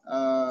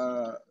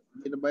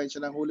 Binabayan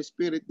siya ng Holy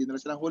Spirit,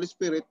 dinala siya ng Holy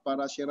Spirit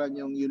para siyaran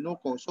yung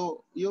eunuko.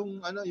 So,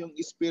 yung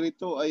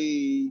espiritu ay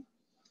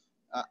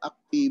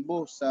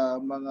aktibo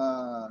sa mga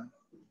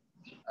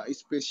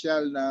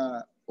espesyal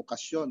na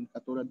okasyon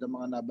katulad ng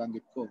mga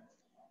nabanggit ko.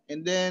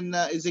 And then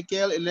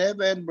Ezekiel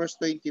 11 verse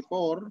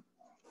 24.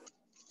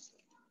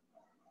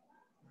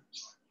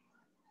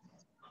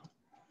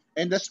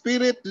 And the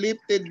Spirit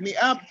lifted me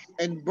up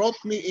and brought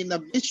me in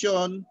a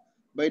vision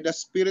by the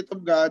Spirit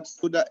of God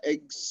to the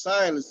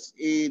exiles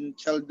in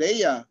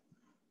Chaldea.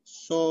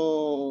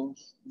 So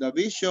the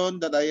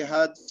vision that I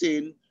had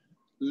seen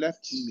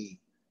left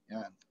me.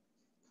 Yan.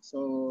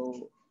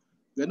 So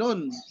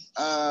ganun.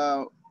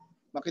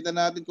 Makita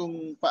natin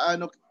kung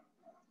paano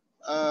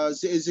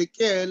si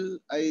Ezekiel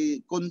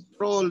ay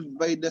controlled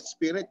by the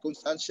Spirit. Kung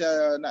saan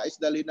siya nais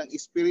dalhin ng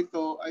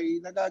Espiritu, ay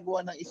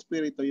nagagawa ng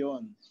Espiritu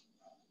yon.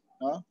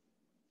 No?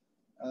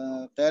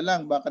 Kaya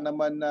lang, baka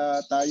naman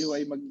tayo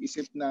ay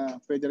mag-isip na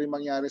pwede rin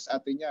mangyari sa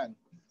atin yan.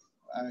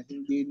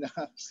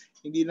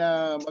 Hindi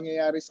na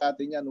mangyayari sa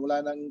atin yan.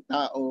 Wala nang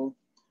tao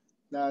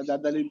na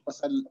dadalhin pa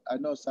sa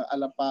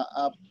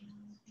alapaap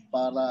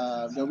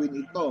para gawin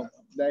ito.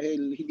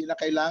 Dahil hindi na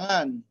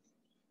kailangan.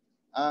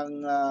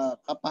 Ang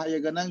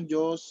kapahayagan ng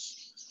Diyos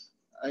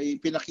ay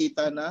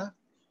pinakita na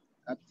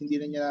at hindi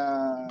na niya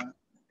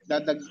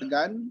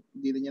dadagdagan,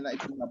 hindi na niya na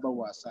ito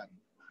nabawasan.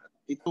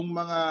 Itong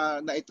mga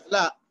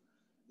naitala,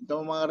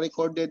 itong mga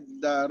recorded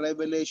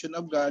revelation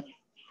of God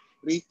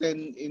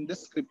written in the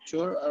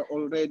scripture are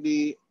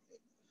already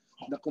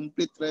the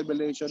complete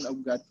revelation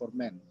of God for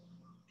men.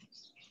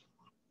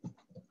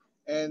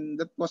 And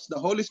that was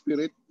the Holy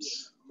Spirit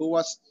who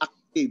was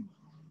active,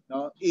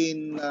 no,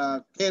 in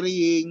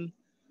carrying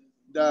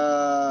the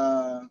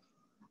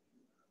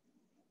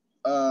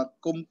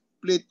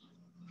complete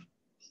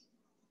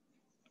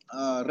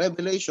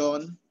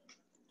revelation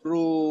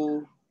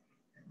through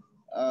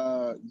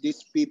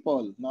these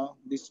people, no,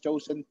 these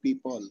chosen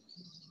people.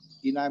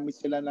 Ginamit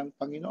sila ng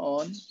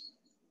Panginoon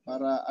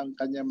para ang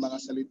kanyang mga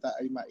salita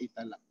ay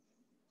maitala.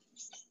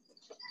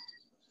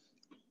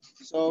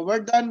 So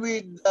we're done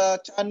with the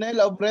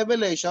channel of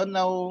revelation.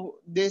 Now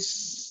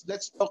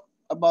let's talk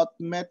about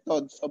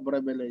methods of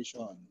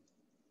revelation.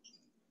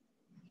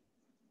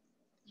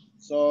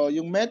 So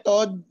yung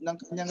method ng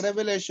kanyang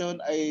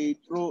revelation ay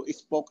through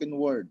spoken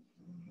word.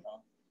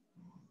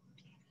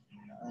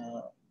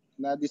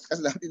 Na-discuss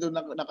natin ito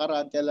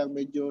nakaraan, kaya lang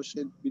medyo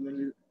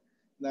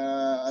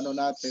na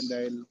natin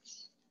dahil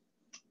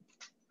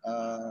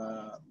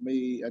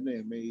may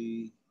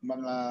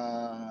mga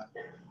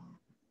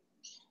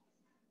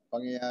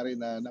pangyayari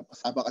na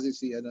napasama kasi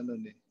si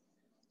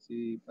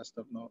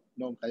Pastor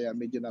noong, kaya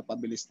medyo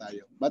napabilis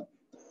tayo. But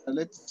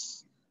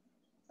let's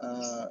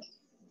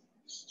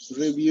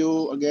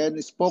review again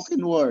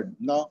spoken word,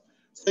 no?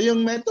 So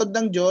yung method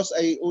ng Diyos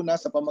ay una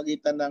sa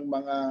pamagitan ng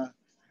mga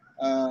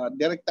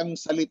direktang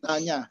salita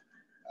niya.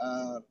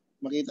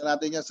 Makita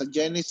natin yan sa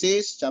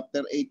Genesis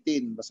chapter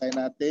 18. Basahin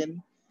natin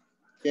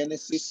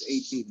Genesis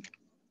 18.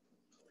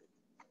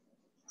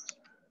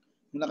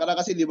 Nakara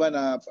kasi di ba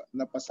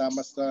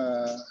napasama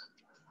sa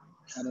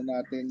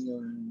natin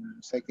yung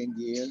second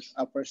year,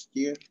 first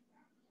year.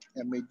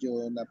 Kaya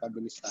medyo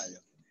napabilis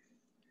tayo.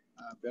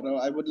 Pero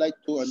I would like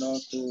to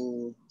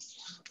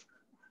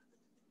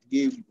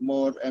give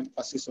more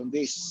emphasis on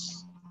this.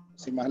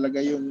 Kasi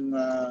mahalaga yung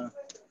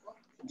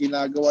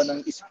ginagawa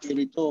ng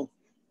Espiritu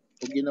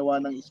o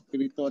ginawa ng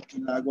Espiritu at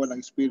ginagawa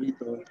ng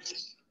Espiritu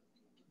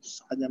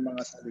sa kanyang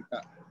mga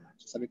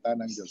salita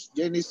ng Diyos.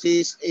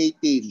 Genesis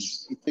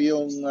 18. Ito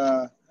yung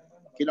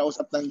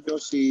kinausap ng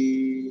Diyos si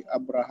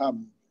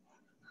Abraham.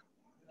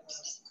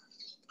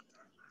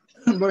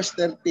 Verse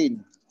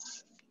 13.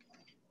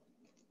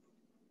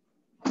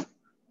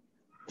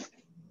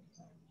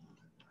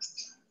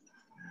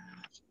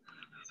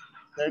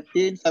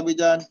 13, sabi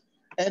dyan,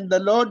 and the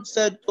Lord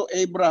said to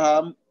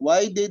Abraham,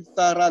 why did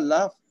Sarah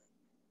laugh,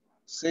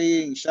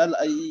 saying, shall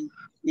I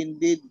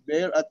indeed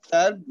bear a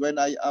child when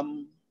I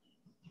am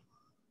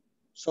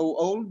so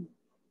old?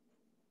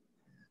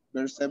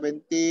 Verse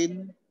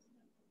 17,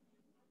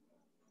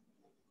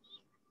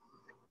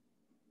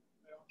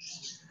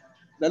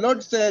 the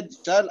Lord said,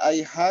 shall I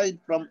hide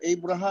from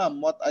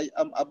Abraham what I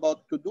am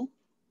about to do?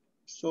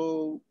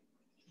 So,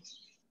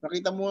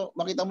 makita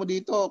mo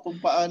dito kung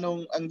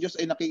paanong ang Diyos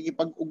ay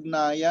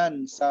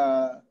nakikipag-ugnayan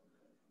sa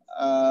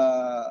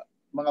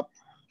mga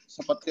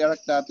sa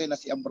patriarch natin na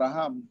si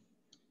Abraham,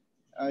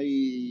 ay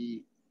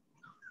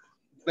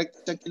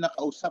direct siya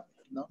kinakausap,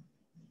 no?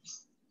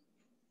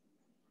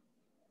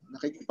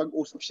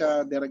 Nakikipag-usap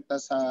siya direkta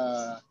sa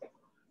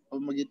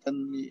pamamagitan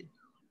ni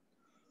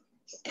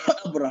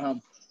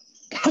Abraham.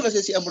 Kasi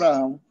si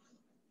Abraham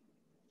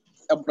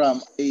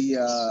ay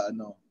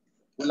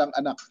walang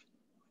anak.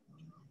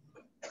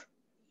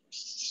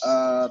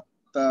 At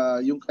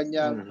yung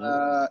kanyang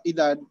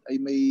edad ay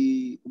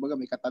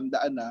may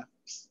katandaan na.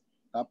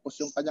 Tapos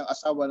yung kanyang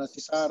asawa na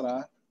si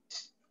Sarah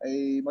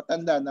ay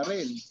matanda na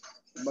rin.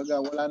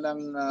 Kumbaga wala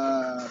nang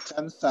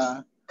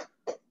tsansa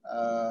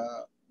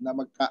na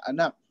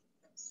magkaanak.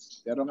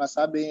 Pero nga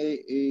sabi,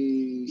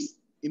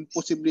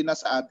 imposible na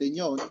sa atin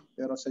yon,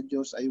 pero sa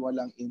Diyos ay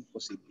walang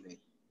imposible.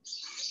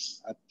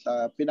 At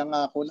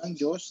pinangako ng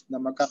Diyos na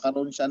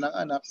magkakaroon siya ng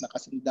anak na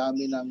kasing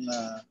dami ng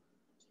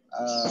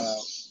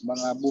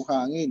mga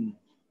buhangin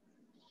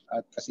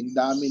at kasing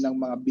dami ng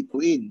mga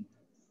bituin.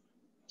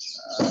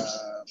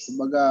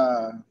 Kumbaga,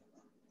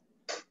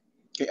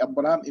 kay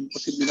Abraham,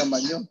 imposible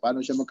naman yun.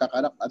 Paano siya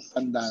magkakanak at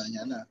tanda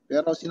niya na.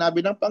 Pero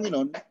sinabi ng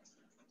Panginoon,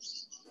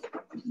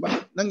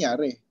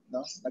 nangyari.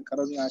 No?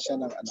 Nagkaroon nga siya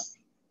ng anak.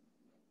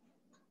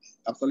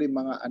 Actually,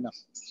 mga anak.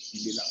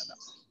 Hindi lang anak.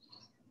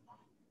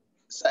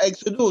 Sa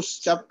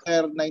Exodus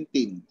chapter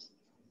 19.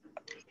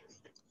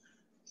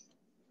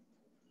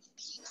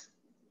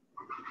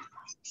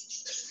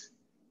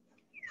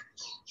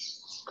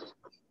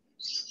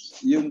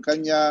 Yung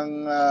kanyang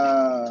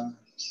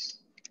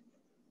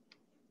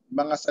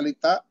mga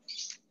salita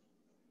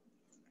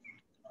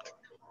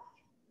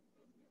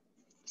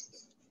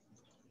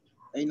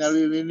ay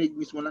naririnig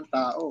mismo ng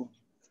tao.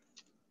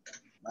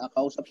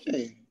 Nakakausap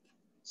siya eh.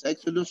 Sa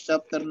Exodus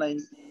chapter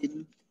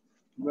 19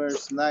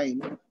 verse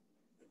 9,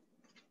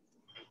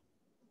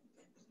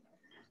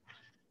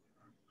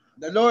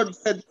 the Lord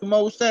said to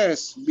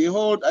Moses,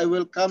 behold, I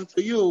will come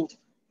to you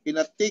in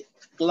a thick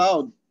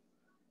cloud,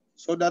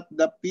 so that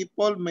the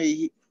people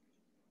may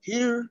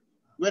hear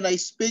when I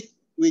speak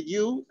with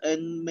you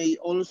and may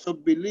also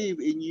believe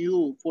in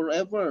you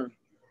forever.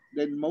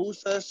 Then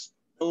Moses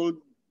told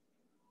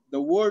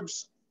the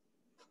words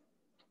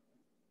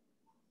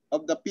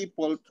of the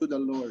people to the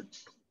Lord.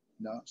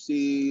 No?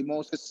 Si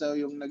Moses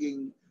yung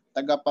naging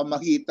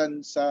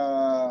tagapamagitan sa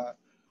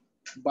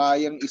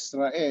bayang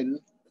Israel,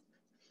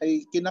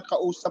 ay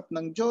kinakausap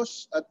ng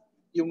Diyos at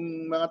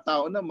yung mga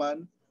tao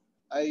naman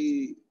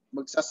ay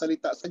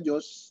magsasalita sa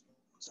Diyos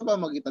sa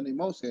pamamagitan ni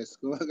Moses.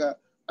 Kumbaga,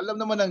 alam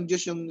naman ng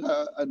Diyos yung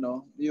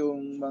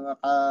yung mga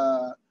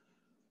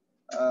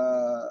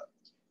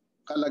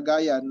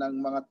kalagayan ng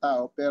mga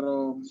tao,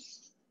 pero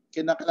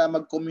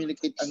kinakailangan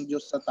mag-communicate ang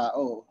Diyos sa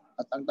tao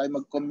at ang tayo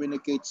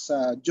mag-communicate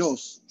sa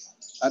Diyos.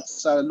 At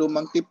sa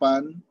lumang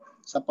tipan,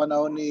 sa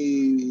panahon ni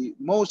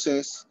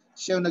Moses,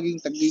 siya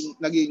naging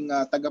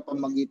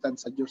tagapamagitan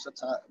sa Diyos at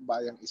sa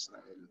bayang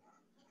Israel.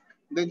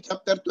 Then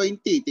chapter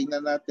 20,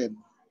 tingnan natin.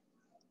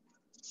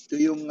 Ito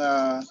yung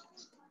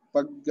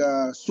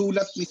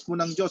pagsulat mismo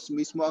ng Diyos.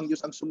 Mismo ang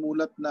Diyos ang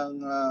sumulat ng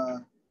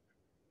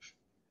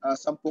 10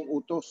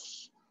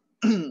 utos.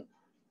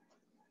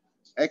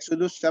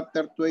 Exodus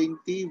chapter 20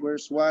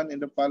 verse 1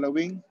 and the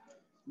following.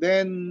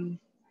 Then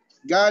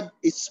God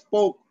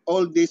spoke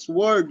all these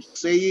words,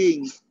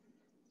 saying,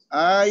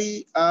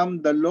 I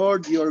am the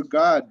Lord your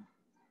God,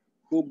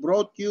 who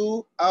brought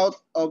you out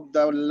of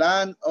the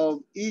land of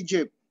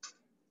Egypt,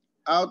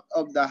 out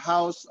of the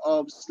house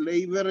of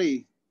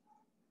slavery.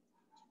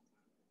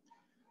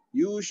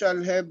 You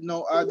shall have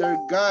no other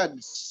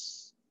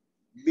gods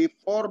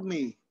before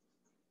me.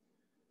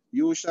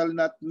 You shall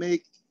not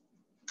make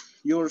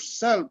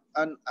yourself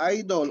an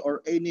idol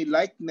or any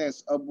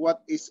likeness of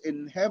what is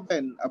in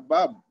heaven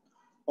above,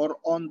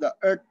 or on the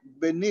earth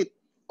beneath,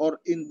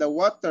 or in the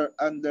water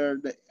under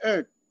the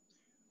earth.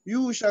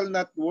 You shall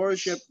not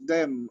worship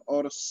them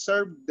or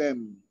serve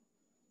them,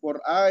 for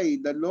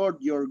I, the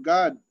Lord your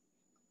God,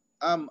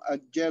 am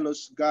a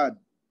jealous God,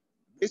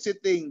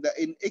 visiting the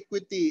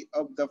iniquity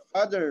of the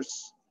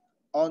fathers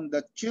on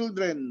the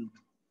children,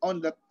 on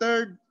the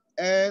third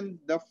and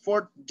the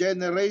fourth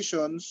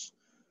generations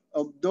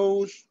of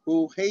those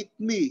who hate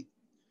me,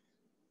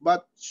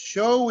 but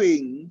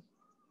showing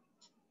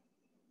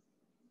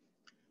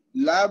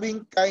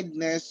loving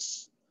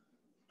kindness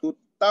to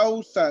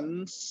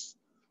thousands,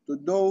 to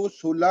those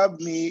who love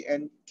me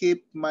and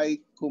keep my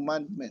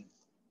commandments.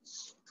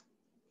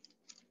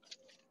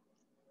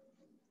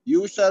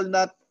 You shall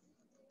not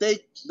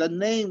take the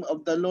name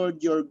of the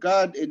Lord your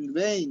God in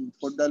vain,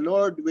 for the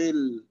Lord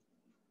will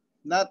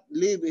not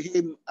leave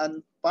him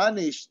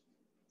unpunished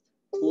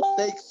who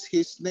takes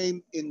his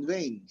name in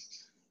vain.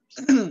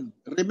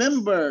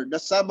 Remember the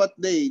Sabbath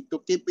day to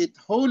keep it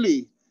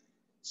holy.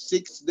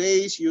 6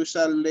 days you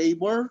shall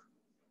labor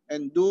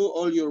and do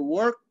all your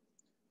work,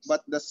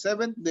 but the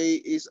seventh day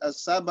is a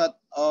Sabbath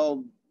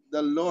of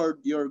the Lord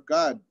your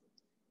God.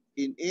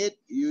 In it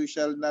you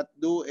shall not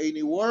do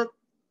any work,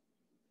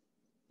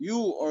 you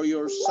or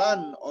your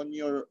son on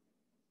your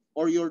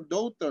or your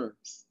daughter,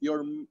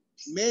 your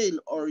male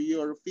or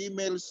your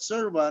female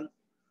servant,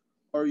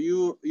 or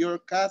your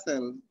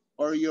cattle,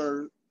 or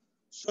your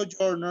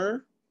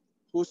sojourner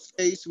who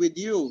stays with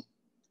you.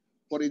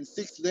 For in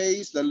 6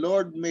 days the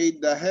Lord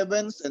made the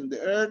heavens and the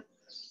earth,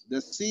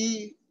 the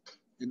sea,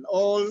 and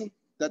all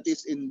that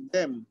is in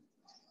them,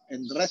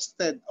 and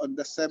rested on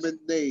the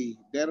seventh day.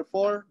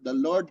 Therefore the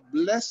Lord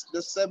blessed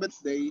the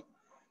seventh day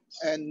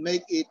and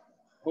make it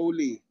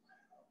holy.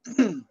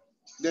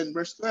 Then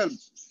verse 12,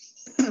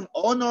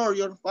 honor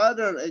your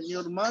father and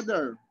your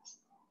mother,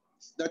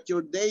 that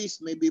your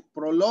days may be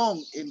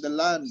prolonged in the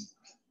land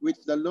which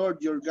the Lord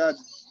your God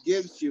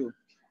gives you.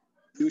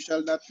 You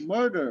shall not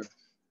murder.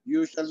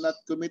 You shall not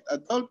commit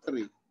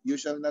adultery. You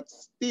shall not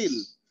steal.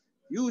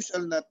 You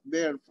shall not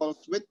bear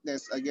false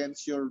witness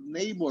against your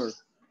neighbor.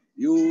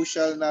 You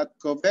shall not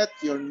covet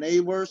your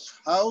neighbor's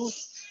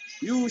house.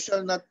 You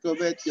shall not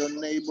covet your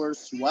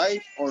neighbor's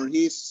wife, or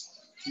his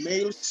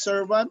male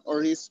servant,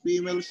 or his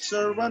female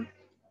servant,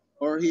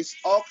 or his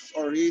ox,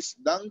 or his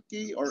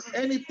donkey, or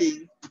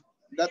anything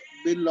that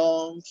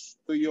belongs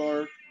to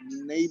your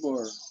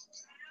neighbor.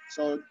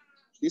 So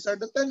these are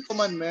the 10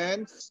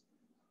 commandments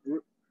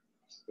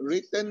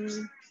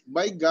written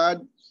by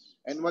God,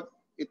 and what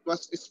it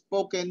was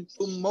spoken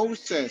to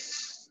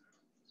Moses.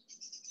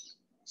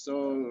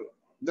 So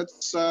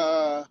that's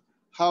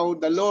how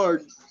the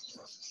Lord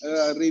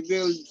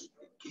revealed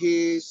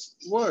his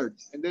word.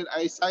 And then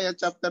Isaiah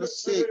chapter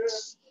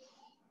 6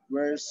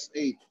 verse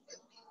 8.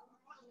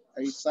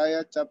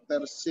 Isaiah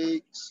chapter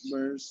 6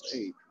 verse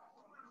 8.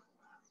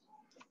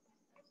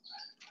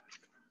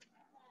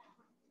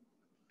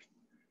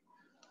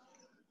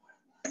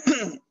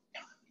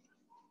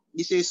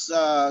 This is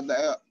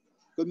the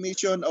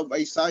commission of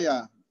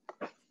Isaiah.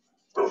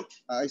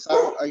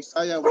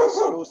 Isaiah was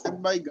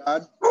chosen by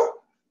God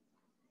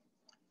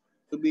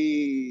to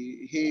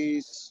be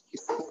his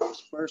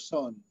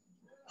spokesperson,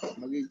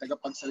 maging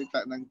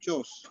tagapagsalita ng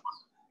Diyos.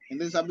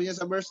 And then sabi niya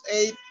sa verse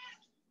 8,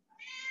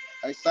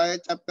 Isaiah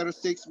chapter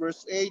 6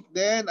 verse 8,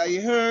 then I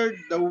heard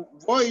the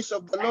voice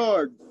of the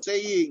Lord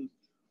saying,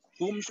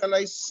 whom shall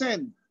I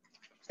send,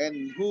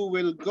 and who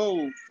will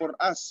go for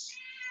us?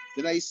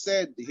 Then I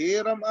said,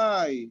 here am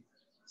I,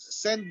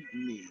 send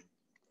me.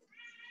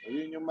 So,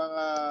 yun yung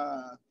mga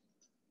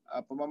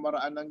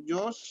pamamaraan ng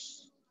Diyos.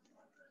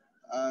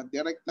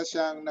 Direkta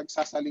siyang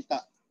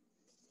nagsasalita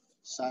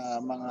sa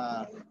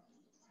mga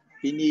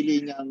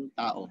pinili niyang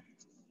tao.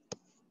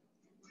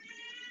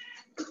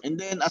 And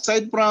then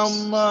aside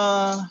from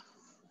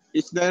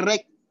his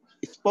direct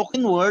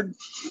spoken word,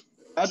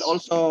 God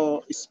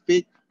also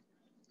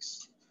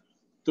speaks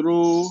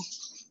through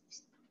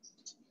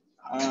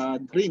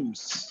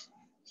dreams.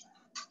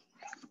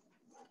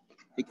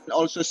 He can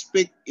also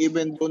speak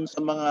even dun sa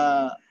mga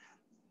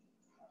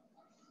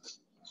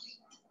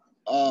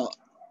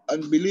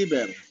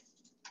unbeliever,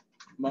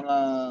 mga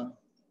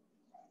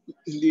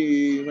hindi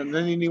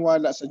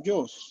naniniwala sa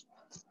Diyos.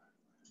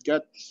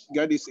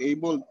 God is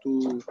able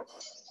to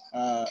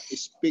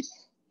speak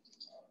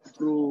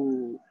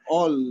through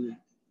all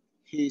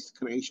His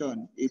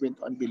creation, even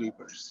to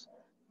unbelievers.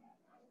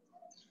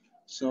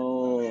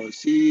 So,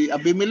 si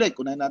Abimelech,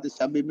 unahin natin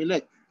si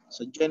Abimelech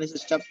sa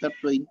Genesis chapter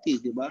 20,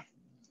 di ba?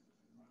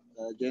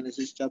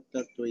 Genesis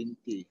chapter 20,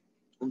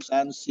 kung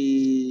saan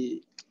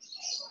si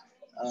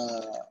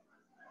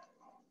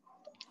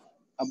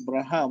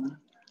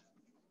Abraham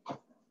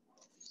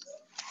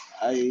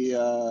ay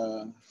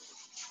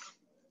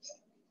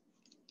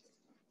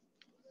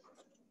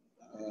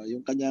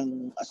yung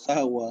kanyang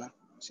asawa,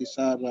 si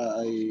Sarah,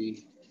 ay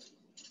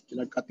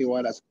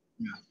pinagkatiwala sa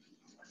kanya.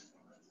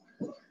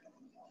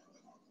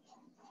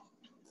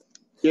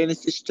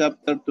 Genesis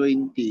chapter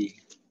 20.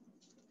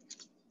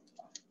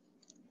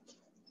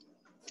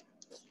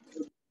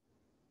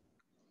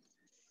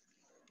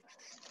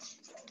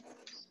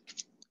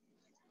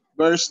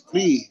 Verse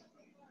 3.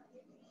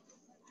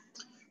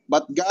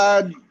 But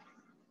God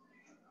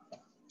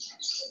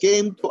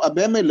came to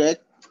Abimelech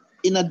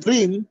in a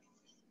dream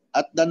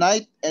at the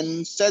night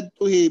and said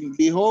to him,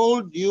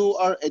 behold, you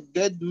are a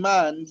dead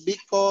man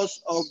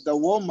because of the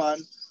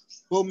woman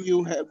whom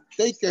you have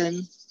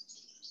taken,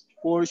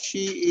 for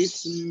she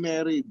is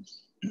married.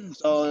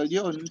 So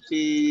yun,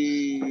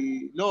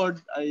 si Lord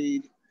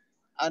ay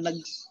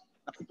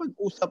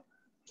nakipag-usap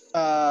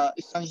sa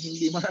isang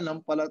hindi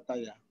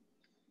mananampalataya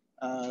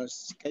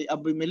kay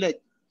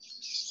Abimelech,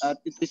 at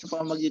ito sa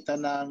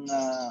pamamagitan ng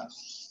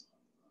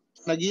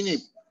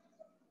naginip.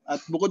 At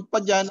bukod pa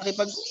diyan,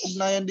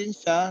 nakipag-ugnayan din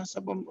siya sa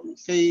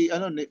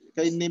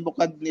kay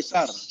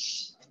Nebuchadnezzar,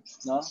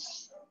 no?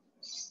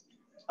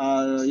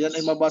 Yan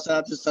ay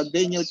mabasa natin sa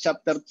Daniel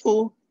chapter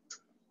 2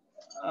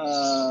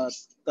 at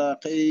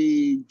kay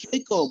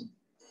Jacob,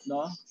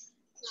 no?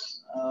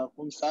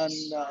 Kung saan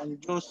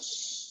ang Diyos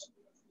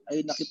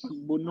ay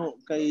nakipagbuno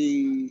kay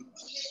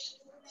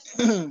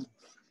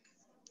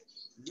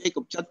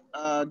Jacob.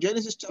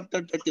 Genesis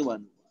chapter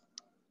 31.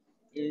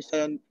 Kay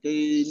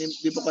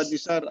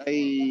Nebuchadnezzar ay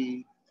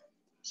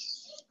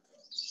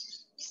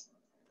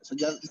sa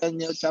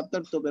Daniel chapter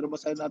 2, pero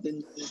basahin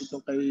natin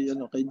ito kay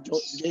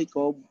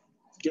Jacob,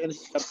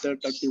 Genesis chapter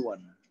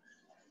 31.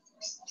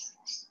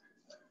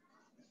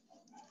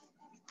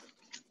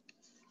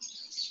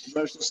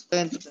 Verses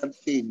 10 to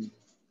 13.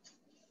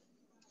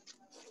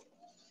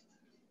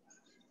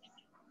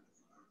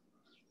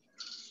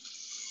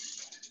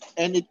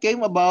 And it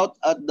came about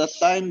at the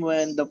time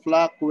when the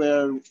flock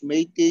were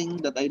mating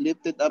that I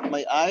lifted up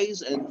my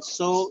eyes and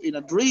saw in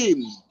a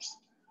dream.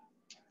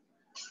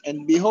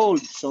 And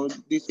behold, so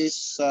this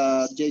is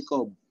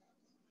Jacob.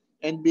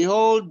 And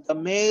behold, the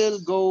male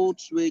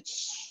goats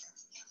which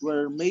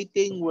were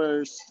mating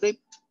were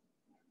stripped,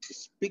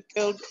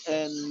 speckled,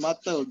 and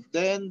mottled.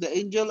 Then the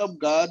angel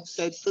of God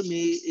said to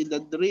me in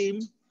the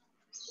dream,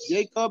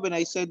 Jacob, and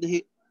I said,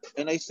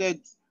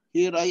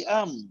 Here I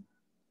am.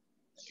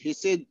 He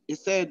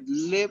said,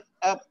 lift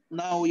up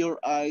now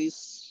your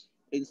eyes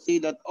and see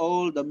that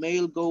all the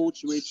male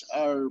goats which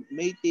are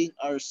mating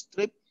are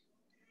stripped,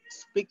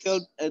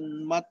 speckled,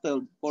 and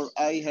mottled, for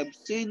I have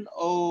seen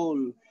all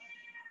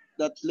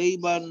that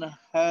Laban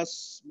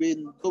has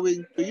been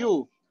doing to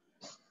you.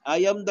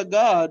 I am the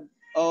God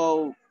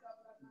of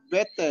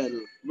Bethel,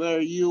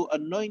 where you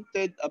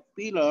anointed a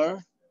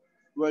pillar,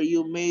 where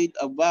you made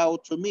a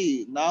vow to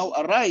me. Now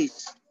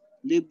arise,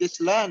 leave this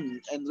land,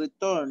 and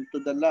return to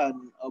the land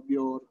of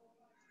your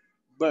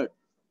birth.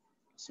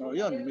 So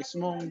yun,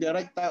 mismong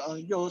direkta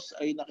ang Diyos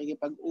ay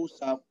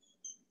nakikipag-usap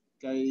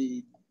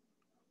kay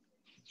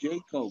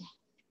Jacob.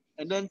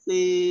 And then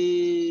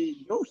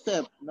si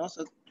Joseph, no,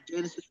 sa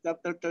Genesis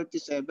chapter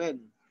 37.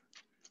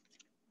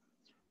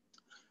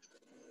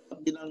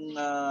 Din ng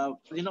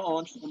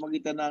Panginoon sa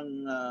pamagitan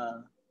ng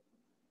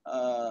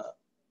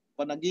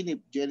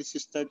panaginip,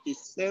 Genesis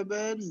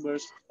 37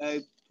 verse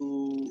 5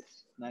 to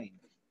 9.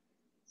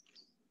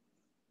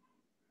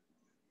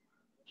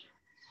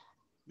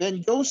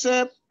 Then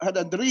Joseph had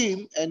a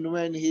dream, and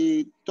when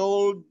he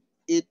told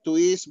it to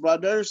his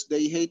brothers,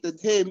 they hated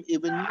him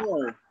even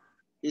more.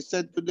 He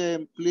said to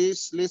them,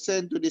 Please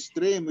listen to this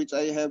dream which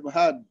I have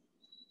had.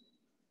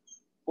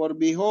 For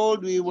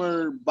behold, we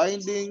were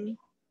binding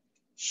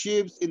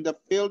sheaves in the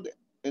field,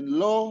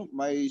 and lo,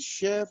 my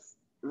sheaf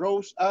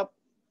rose up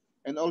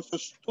and also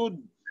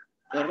stood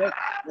erect,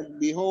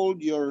 and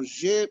behold, your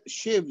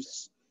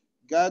sheaves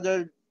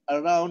gathered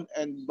around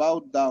and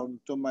bowed down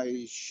to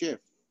my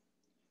sheaf.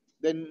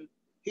 Then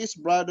his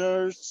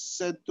brothers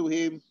said to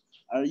him,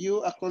 Are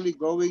you actually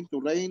going to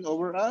reign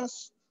over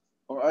us?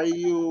 Or are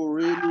you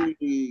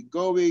really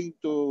going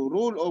to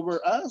rule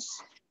over us?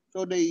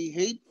 So they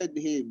hated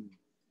him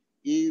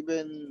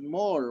even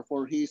more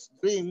for his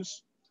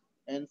dreams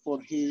and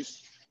for his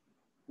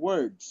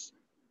words.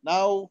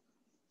 Now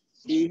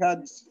he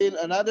had still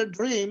another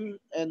dream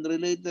and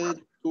related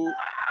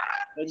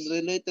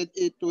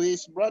it to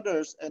his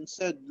brothers and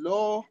said,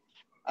 Lo,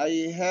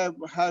 I have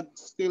had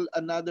still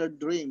another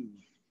dream.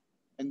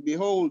 And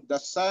behold,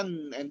 the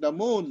sun and the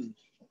moon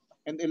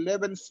and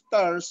 11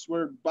 stars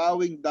were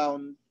bowing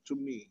down to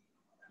me.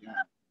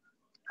 Yan.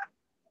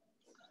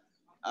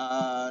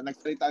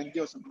 Nagsalita ang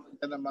Diyos sa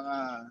pagkakita ng mga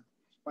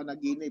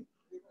panaginip.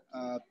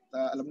 At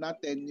alam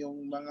natin,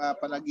 yung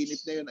mga panaginip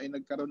na yun ay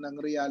nagkaroon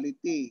ng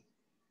reality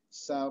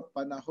sa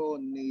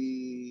panahon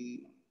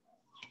ni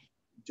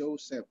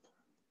Joseph.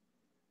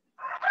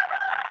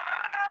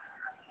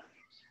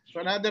 So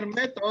another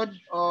method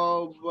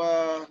of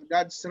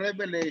God's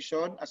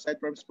revelation, aside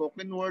from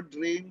spoken word,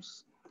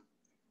 dreams,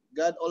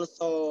 God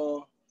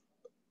also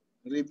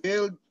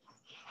revealed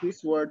His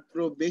word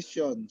through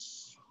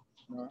visions.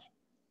 No?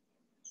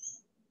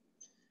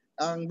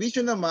 Ang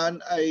vision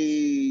naman ay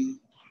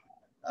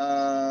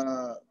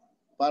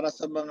para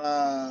sa mga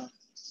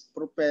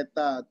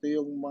propeta.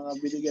 Ito yung mga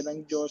binigyan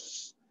ng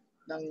Diyos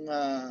ng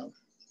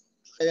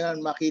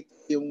kailangan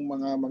makita yung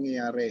mga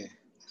mangyayari.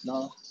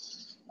 No?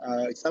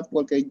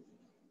 Example kay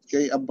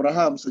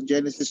Abraham sa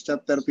Genesis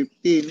chapter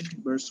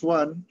 15 verse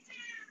 1.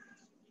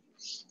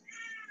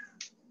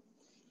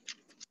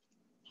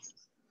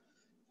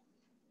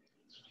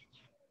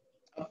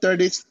 After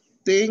these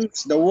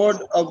things, the word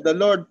of the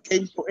Lord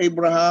came to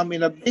Abraham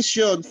in a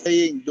vision,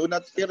 saying, Do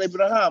not fear,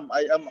 Abraham,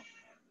 I am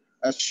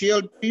a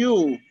shield to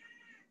you.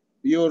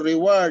 Your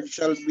reward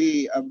shall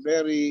be a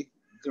very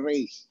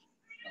great.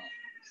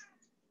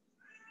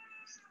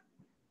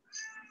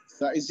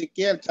 Sa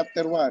Ezekiel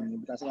chapter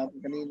 1, binasa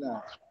natin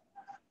kanina.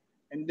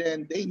 And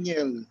then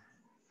Daniel.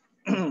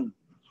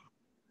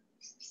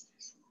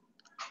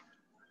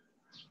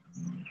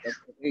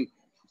 Chapter 8.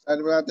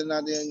 Saan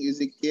natin yung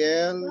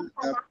Ezekiel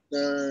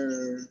chapter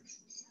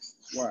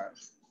What?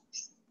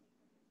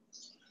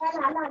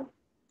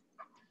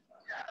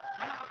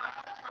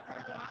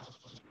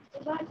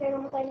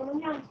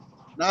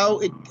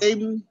 Now it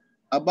came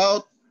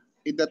about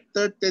in the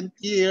 30th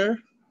year,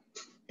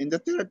 in the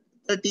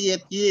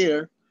 30th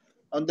year,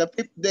 on the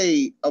 5th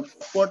day of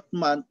the 4th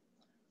month,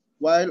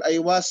 while I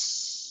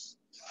was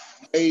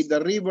by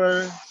the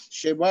river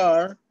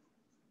Shebar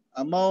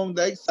among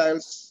the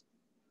exiles,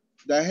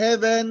 the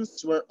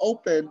heavens were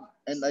opened,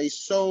 and I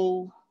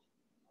saw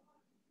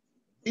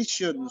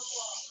visions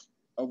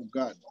of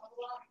God.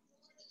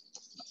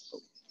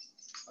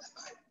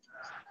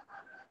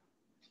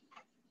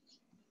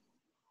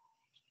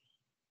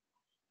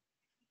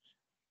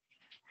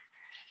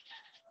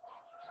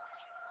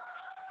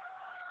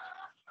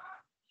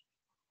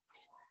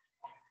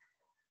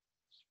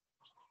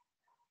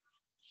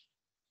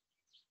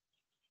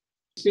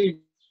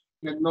 Kasi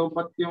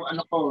naglobat yung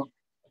ano ko.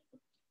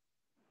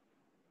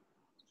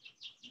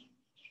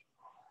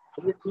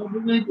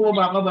 Nabigay po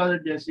ba ka, Brother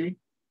Jesse?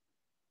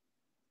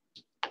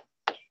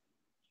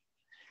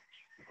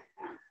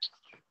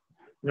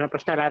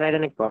 Pastor,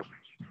 naririnig po.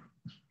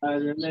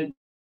 Narinig.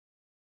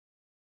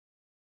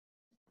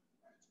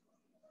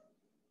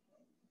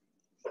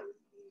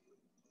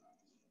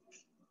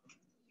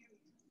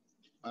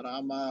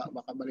 Para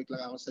makabalik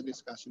lang ako sa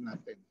discussion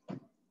natin.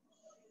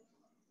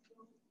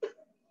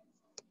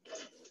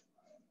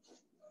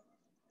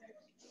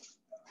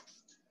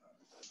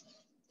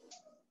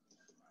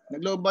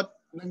 Naglobat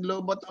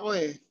ako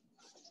eh.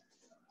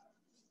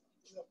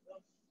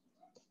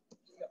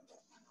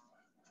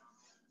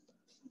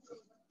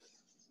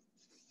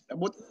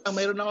 Nabuti lang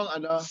mayroon akong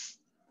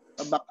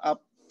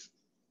backup.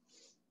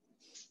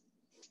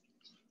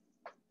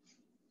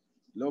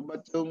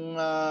 Lobat yung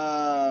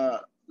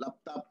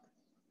laptop.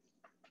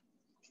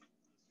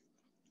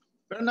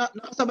 Pero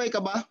nakasabay ka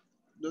ba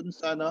doon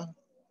sa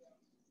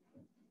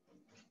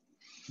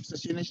sa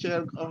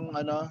sinishare kong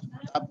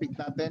topic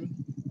natin?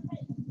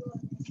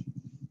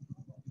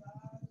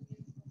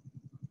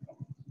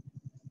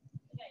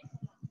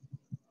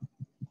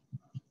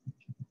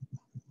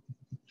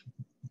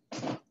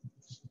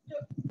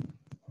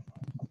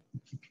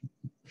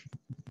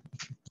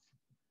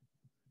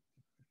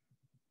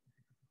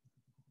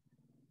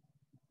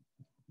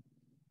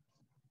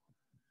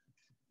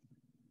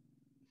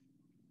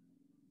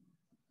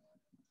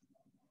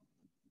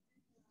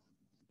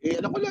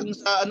 Ko lang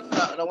sa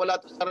nawala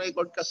to sa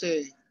record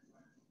kasi.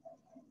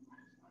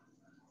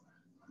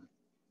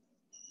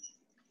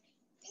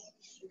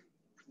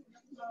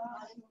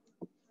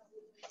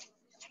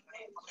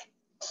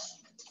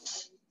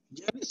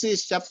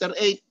 Genesis chapter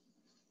 8.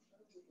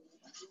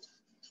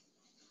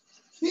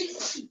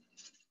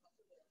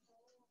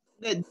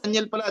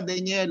 Daniel pala,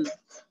 Daniel.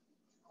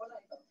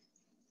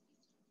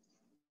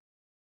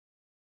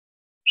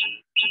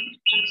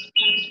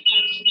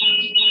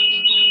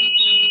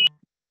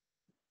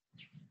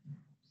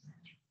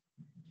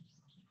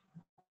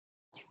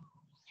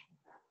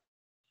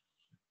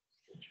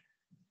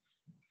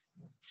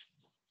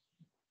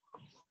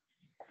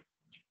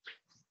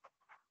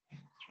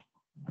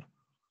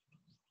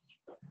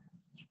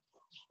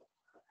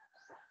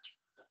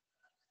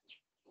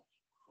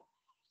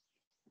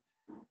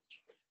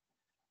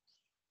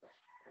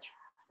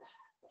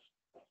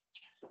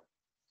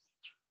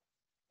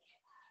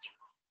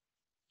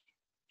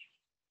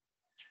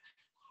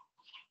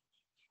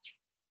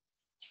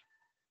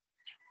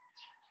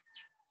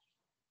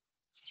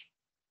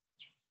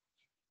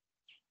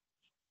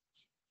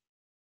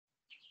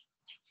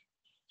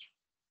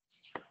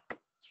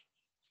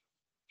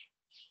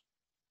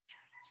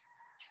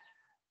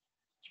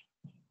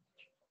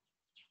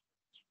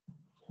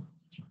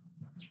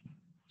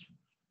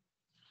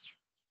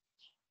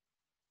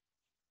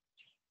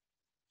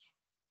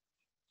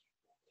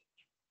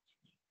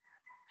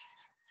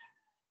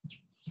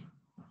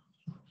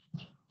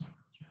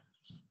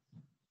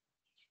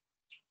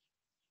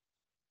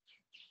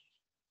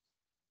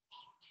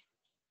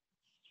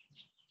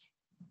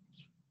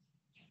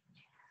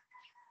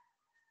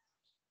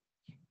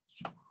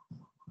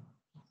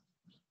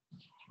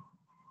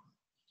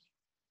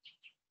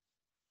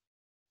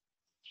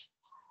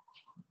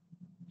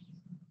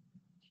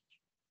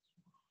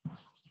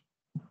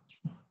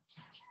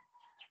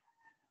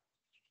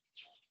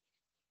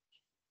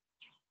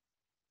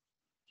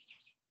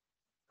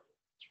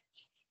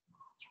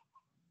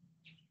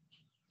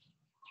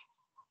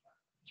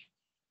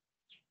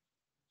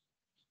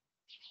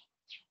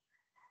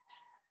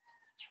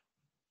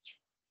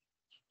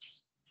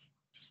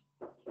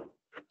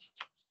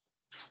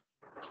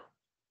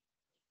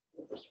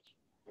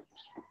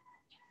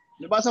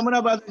 Nabasa mo na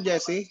ba,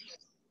 Jesse?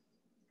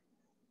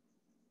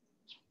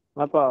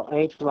 Opo,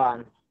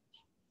 8:1.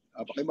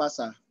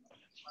 Pakibasa.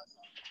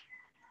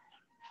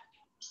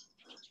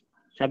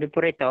 Sabi po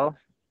rito,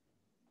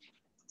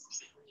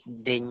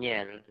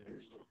 Daniel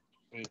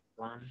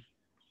 8:1.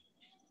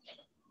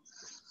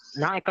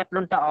 Nang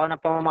 3 taon na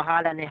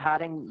pamamahala ni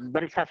Haring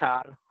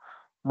Belsasar,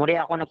 muli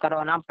ako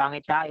nagkaroon ng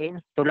pangitain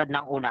tulad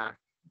ng una.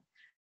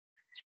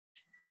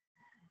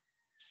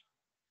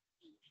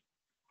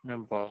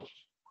 Yan po.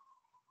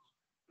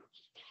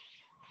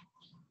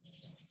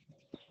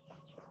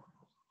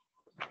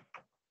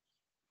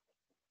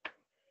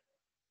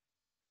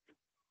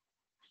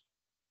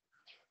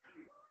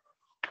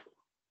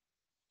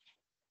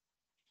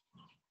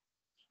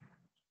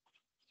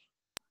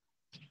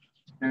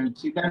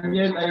 Si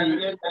Daniel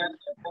ay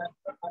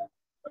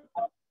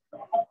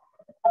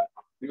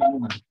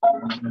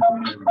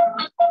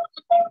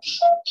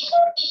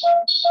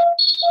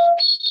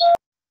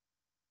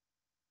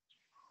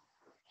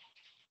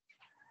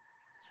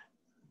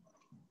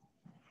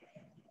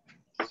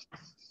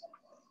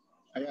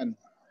Ayan.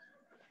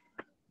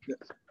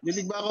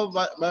 Dinig ba ako,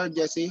 ba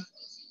Jesse?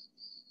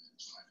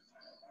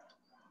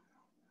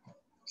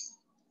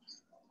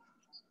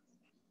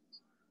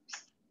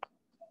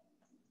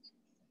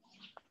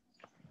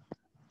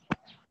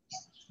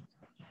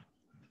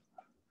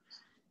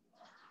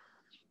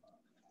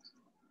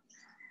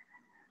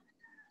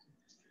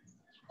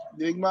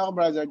 Dinig mo ako,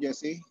 brother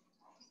Jesse?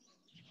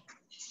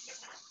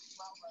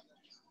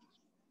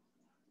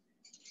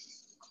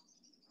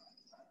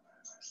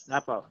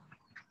 Apo.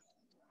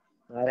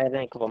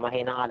 Narinig ko,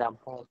 mahina nga lang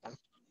po.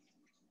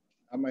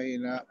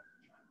 Mahina.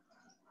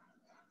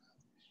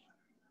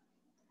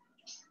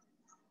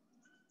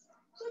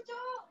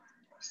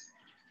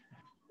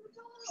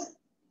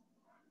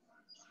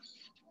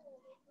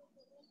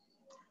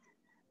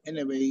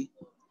 Anyway,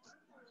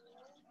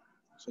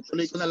 so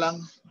tuloy ko na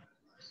lang.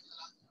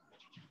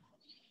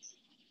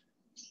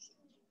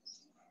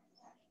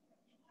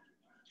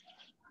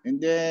 And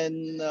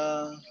then,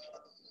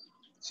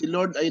 si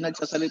Lord ay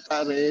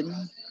nagsasalita rin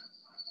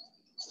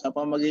sa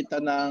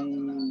pamagitan ng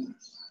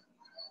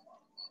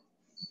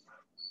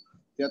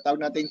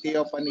tinatawag nating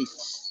theophanies.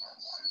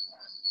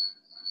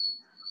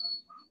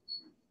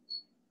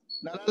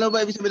 Naalala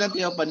ba ibig sabihin ng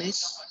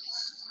theophanies?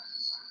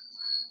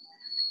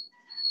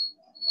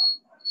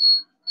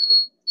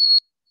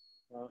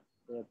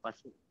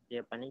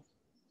 Japanese.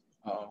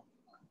 Oo.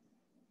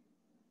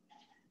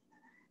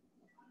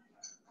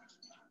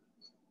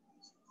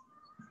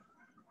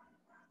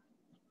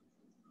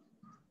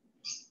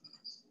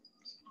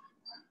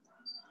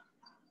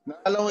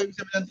 Naalala mo ibig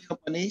sabihin ng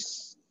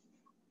theophanies?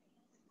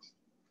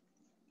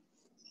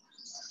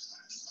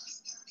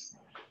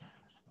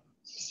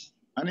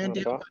 Ano yung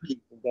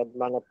theophany? God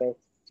manifest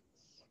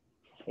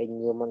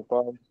in human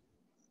form.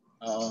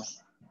 Oo.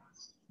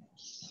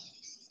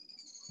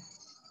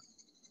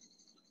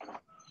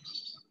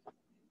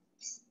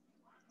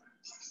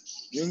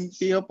 Yung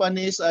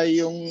theophanies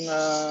ay yung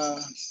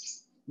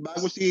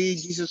bago si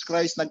Jesus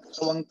Christ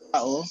nagkasawang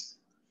tao,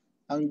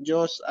 ang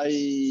Diyos ay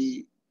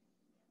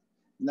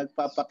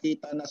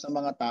nagpapakita na sa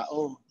mga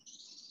tao.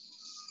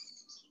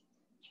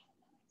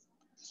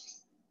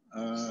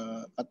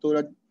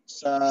 Katulad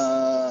sa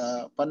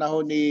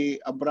panahon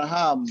ni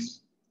Abraham,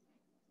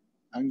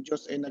 ang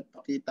Diyos ay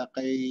nagpakita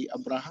kay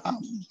Abraham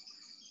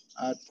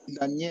at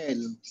Daniel.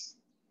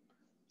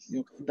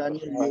 Yung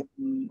Daniel,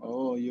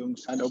 yung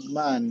Son of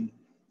Man.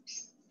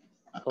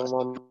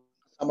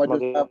 Kasama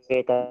doon sa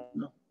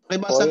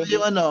pakibasa na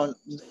yung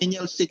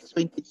Daniel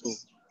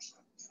 6:22.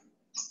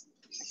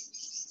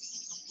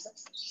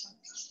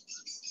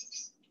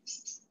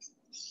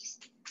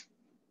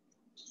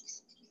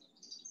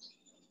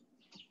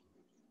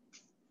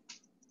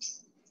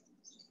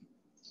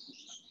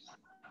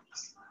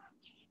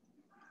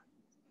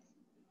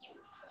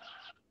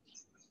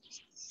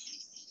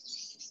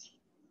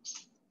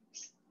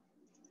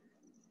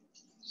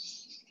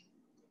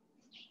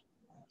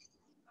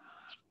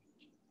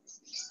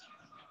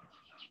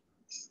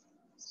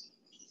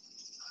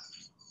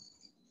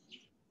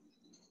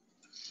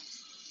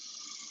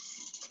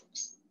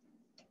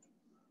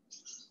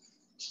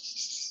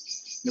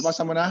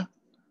 Nabasa mo na?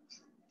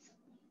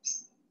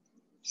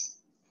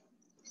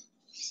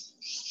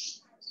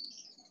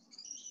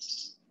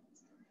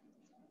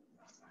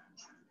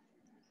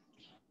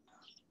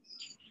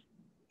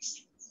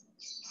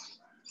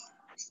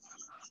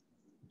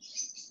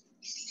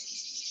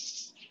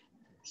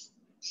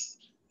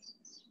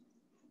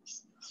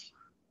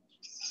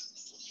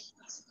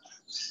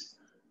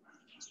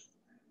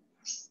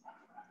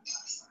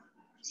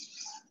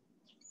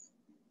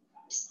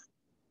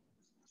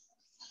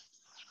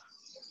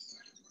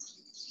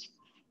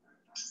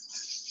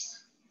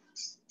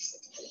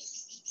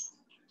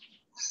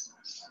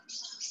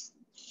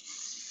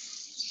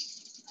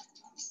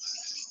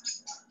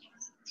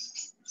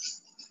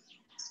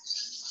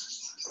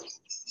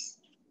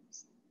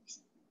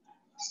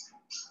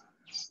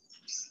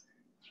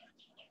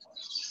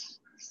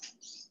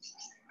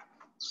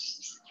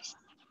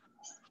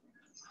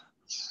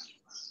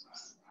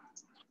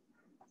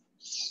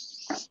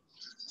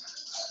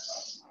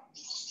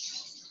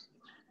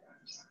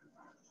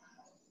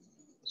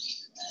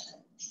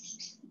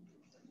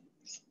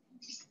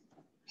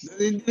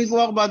 Hindi ko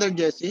ako, Brother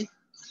Jesse.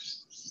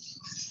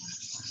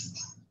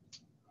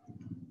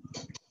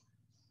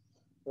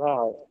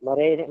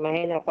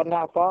 Mahina ko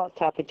na po,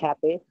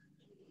 chapi-chapi.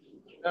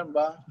 Ano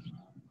ba?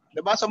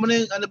 Nabasa mo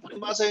na yung,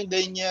 pakibasa yung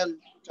Daniel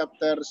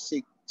chapter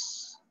 6.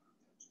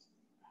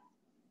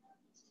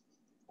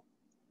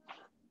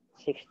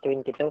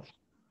 6:22.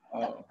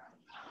 Oo.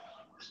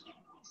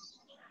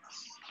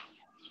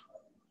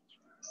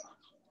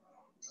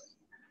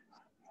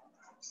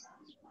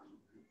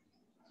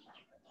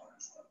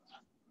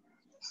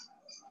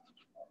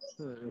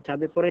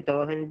 Sabi po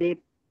rito, hindi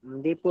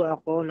po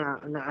ako na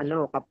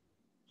ano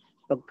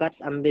pagkat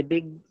ang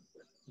bibig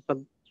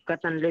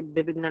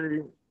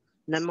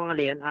ng mga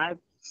leon ay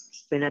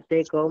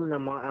pinatikom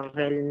ng mga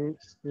anghel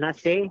na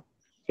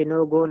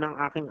sinugo ng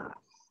aking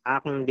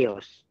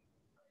Diyos.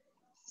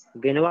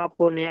 Ginawa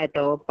po niya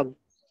ito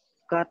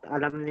pagkat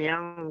alam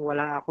niyang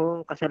wala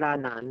akong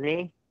kasalanan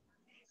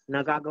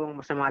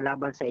nagagawang masama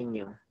laban sa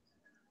inyo.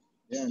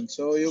 Yan.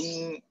 So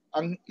yung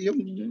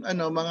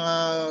mga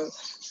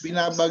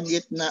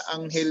binabanggit na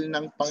anghel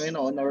ng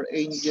Panginoon or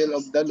angel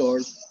of the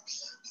Lord,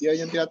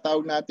 yan yung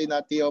tinatawag natin na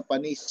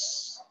theophanies.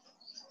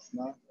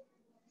 No?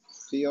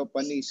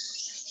 Theophanies.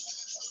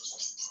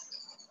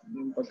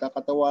 Yung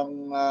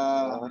pagkakatawang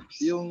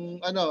yung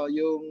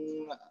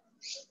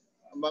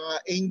mga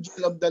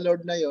angel of the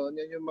Lord na yon,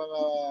 yan yung mga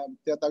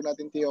tinatawag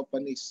natin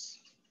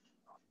theophanies.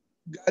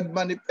 God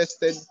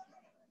manifested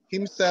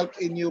himself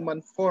in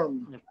human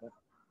form.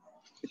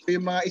 Ito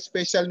yung mga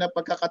special na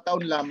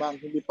pagkakataon lamang,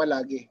 hindi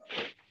palagi.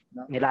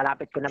 No?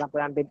 Nilalapit ko na lang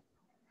po ang bibig.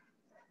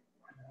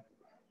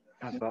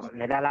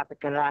 Nilalapit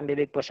ko na lang ang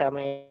bibig po sa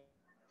may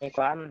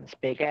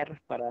speaker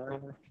para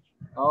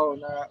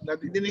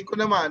nadidinig ko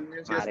naman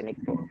yung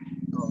marinig po.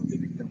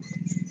 dinig naman.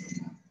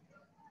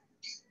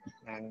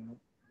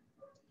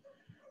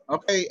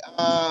 Okay,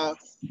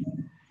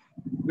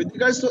 with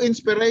regards to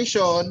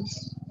inspiration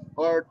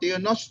or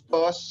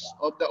theonostos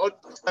of the Old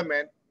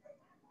Testament,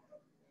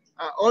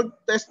 Old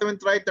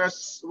Testament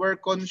writers were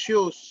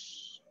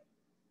conscious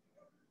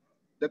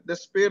that the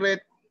Spirit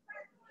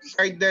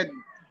guided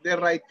their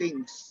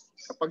writings.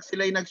 Kapag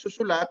sila'y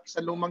nagsusulat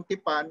sa lumang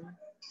tipan,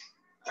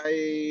 ay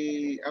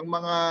ang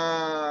mga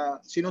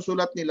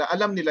sinusulat nila,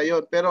 alam nila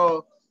yon,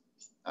 pero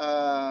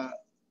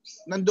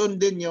nandun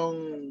din yung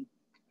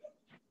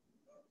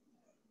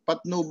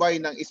patnubay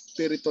ng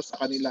Espiritu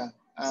sa kanila.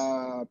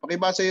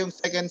 Pakibasa yung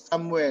 2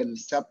 Samuel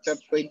chapter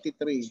 23.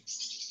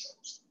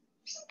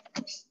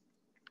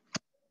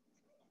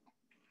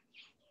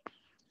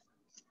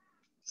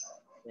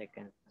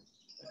 Second.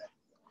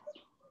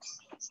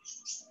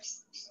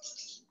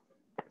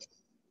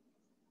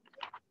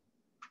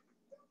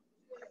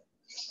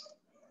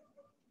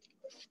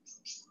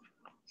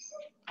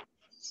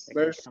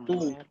 Verse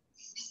 2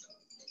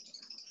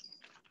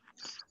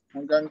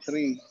 hanggang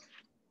 3.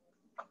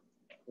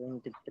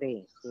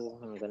 23,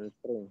 2 hanggang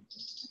 3.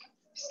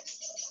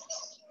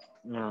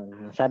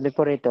 Sabi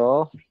po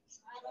rito,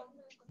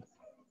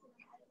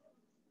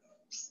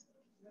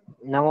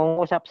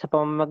 nangungusap sa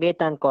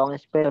pamamagitan ko ang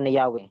Espiritu ni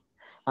Yahweh.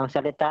 Ang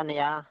salita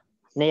niya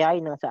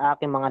ay nasa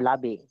aking mga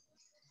labi.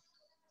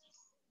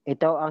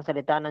 Ito ang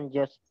salita ng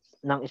Diyos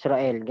ng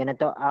Israel.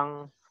 Ganito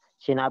ang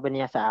sinabi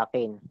niya sa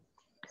akin.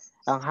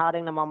 Ang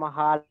haring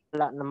namamahala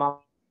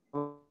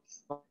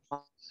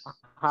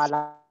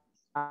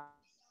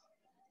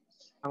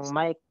ang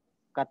may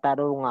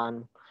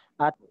katarungan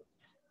at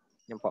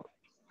yun po.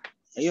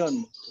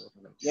 Ayun.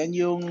 Yan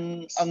yung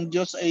ang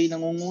Diyos ay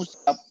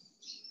nangungusap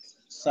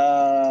sa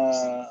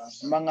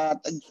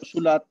mga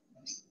nagsusulat,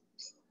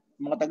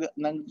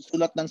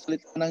 nagsulat ng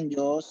salita ng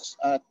Diyos,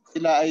 at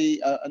sila ay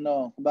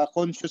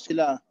conscious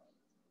sila.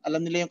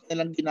 Alam nila yung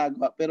kanilang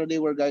ginagawa, pero they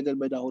were guided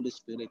by the Holy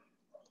Spirit.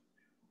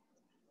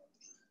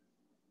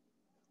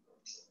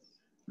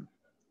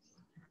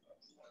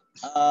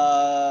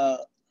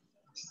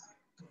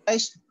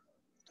 Christ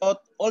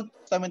taught Old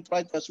Testament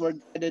writers were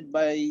guided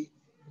by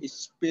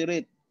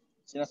Spirit.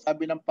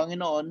 Sinasabi ng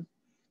Panginoon,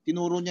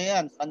 tinuro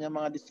niya yan sa kanyang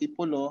mga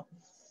disipulo,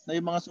 na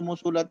yung mga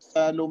sumusulat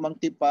sa lumang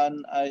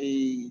tipan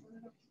ay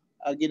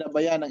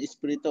ginabayan ng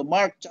Espiritu.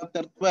 Mark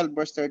chapter 12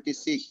 verse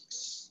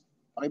 36.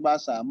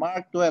 Pakibasa,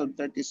 Mark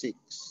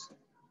 12:36.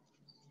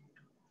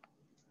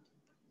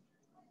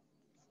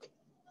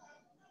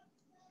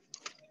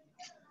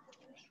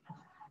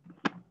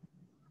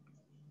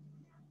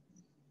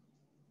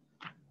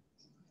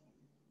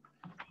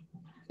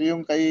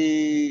 Yung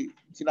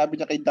sinabi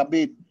niya kay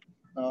David.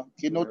 No?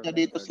 Kinote niya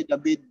dito si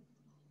David.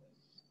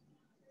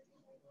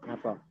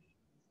 Apo.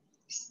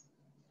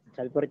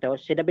 Sabi po rito,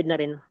 si David na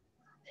rin,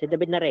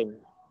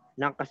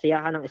 ng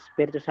kasiyahan ng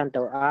Espiritu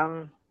Santo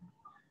ang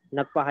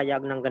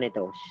nagpahayag ng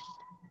ganito.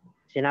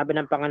 Sinabi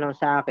ng Panginoon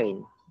sa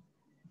aking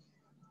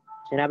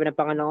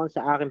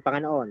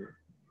Panginoon,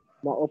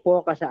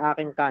 maupo ka sa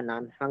aking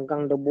kanan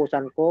hanggang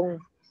lubusan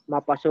kong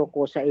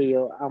mapasuko sa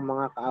iyo ang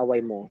mga kaaway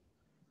mo.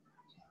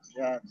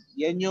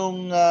 Yan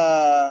yung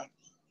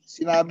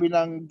sinabi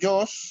ng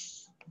Diyos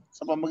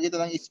sa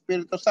pamamagitan ng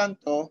Espiritu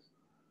Santo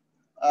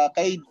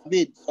kay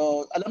David.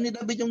 So, alam ni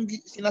David yung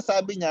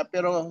sinasabi niya,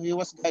 pero he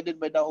was guided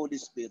by the Holy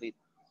Spirit.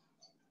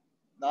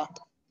 No?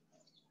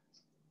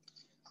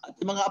 At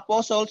yung mga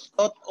apostles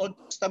taught Old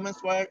Testament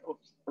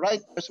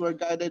writers were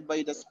guided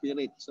by the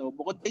Spirit. So,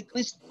 bukod kay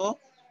Kristo,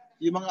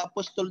 yung mga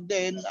apostol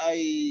din ay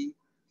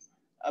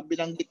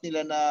binanggit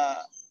nila na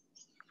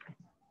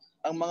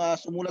ang mga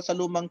sumulat sa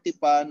lumang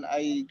tipan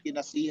ay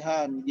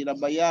kinasihan,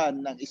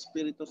 ginabayan ng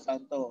Espiritu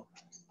Santo.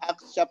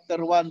 Acts chapter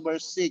 1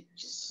 verse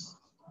 6.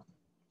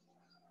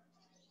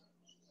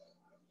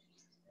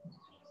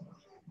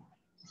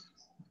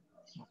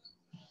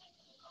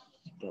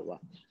 Gawa.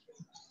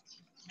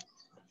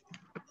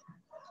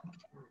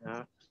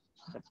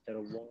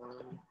 Chapter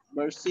 1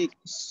 verse 6.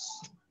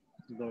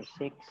 verse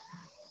 6.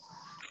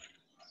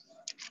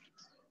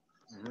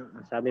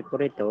 Ang sabi po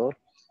rito,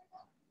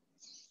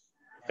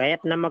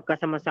 kaya't na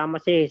magkasama-sama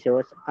si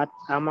Jesus at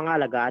ang mga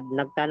alagad,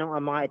 nagtanong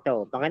ang mga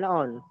ito,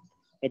 Panginoon,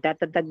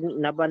 itatatag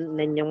na ba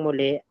ninyong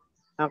muli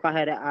ang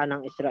kaharian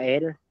ng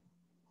Israel?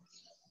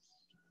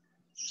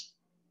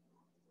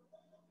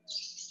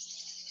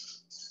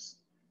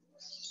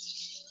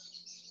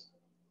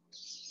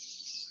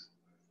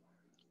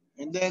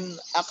 And then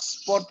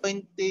Acts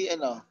 4:20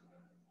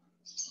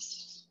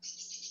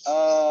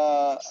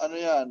 ano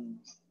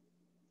yan?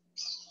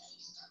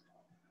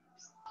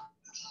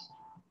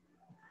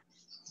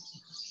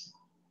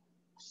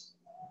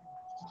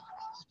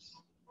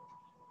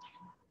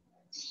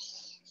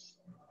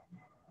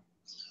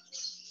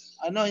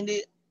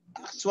 Hindi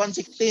Acts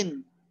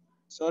 1:16.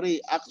 Sorry,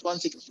 Acts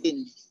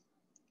 1:16.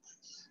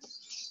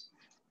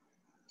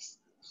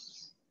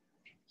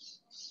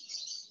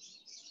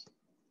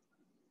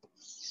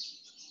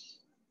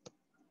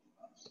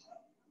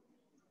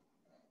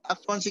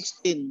 Acts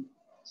 1:16.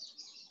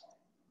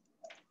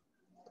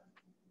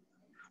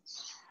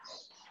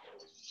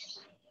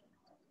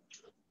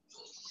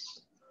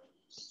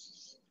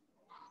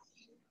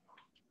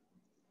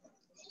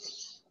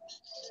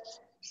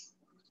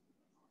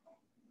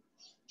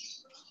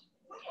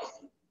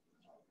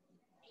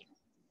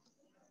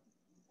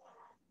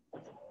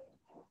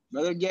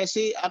 Brother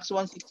Jesse, Acts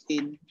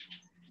 1:16.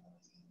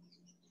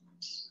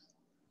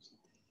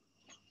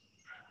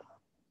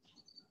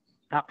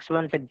 Acts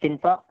 1:15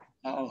 po.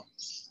 Oo.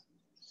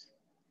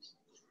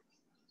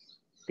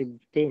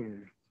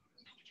 15.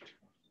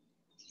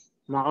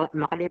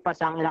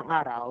 Makalipas ang ilang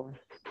araw,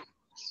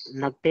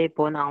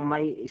 nagtipon ang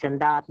may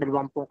 120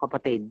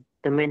 kapatid.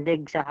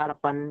 Tumindig sa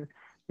harapan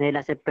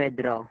nila si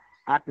Pedro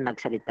at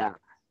nagsalita.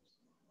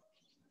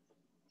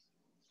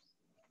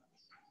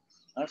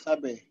 Ano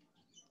sabi?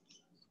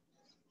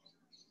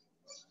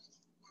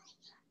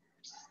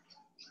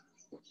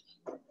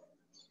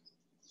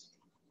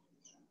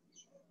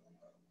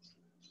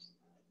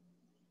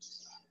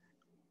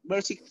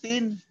 Verse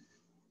 16.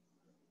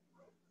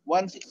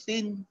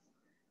 1:16.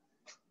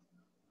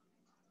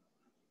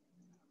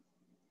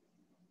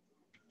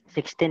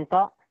 16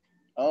 po.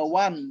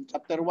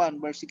 Chapter 1,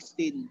 verse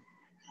 16.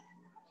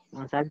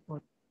 Ang sabi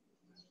po.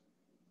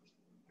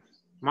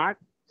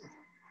 Mark?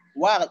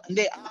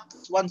 Hindi,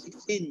 Acts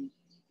 1:16.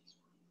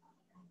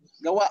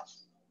 Gawa.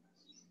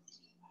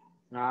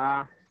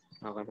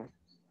 Okay po.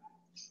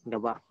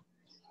 Gawa.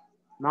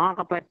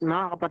 Mga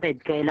kapatid,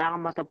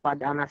 kailangan matupad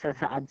ang nasa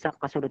saad sa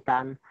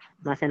kasulatan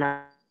na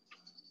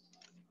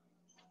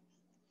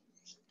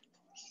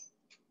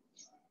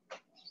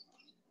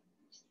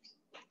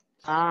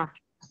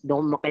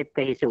dumakip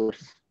kay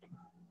Jesus.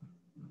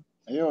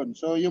 Ayun.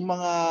 So, yung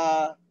mga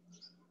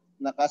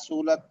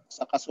nakasulat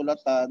sa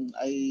kasulatan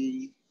ay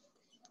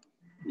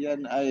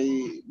yan ay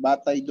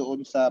batay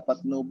doon sa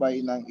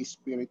patnubay ng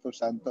Espiritu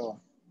Santo.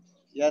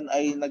 Yan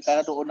ay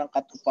nagkaroon ng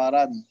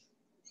katuparan.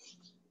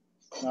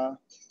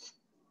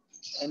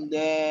 And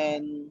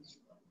then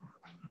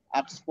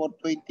Acts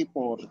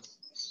 4:24.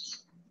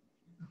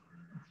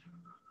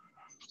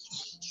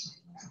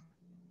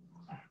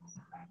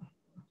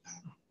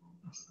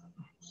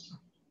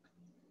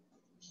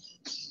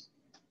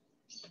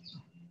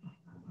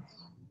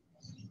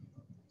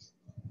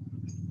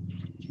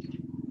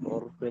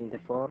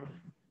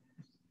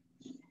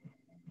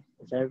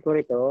 Sabi ko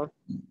rito,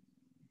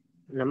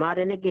 na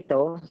marinig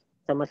ito,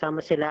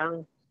 sama-sama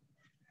silang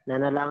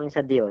nanalangin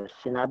sa Diyos.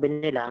 Sinabi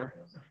nila,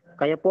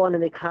 kayo po ang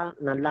lumikha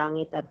ng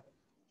langit,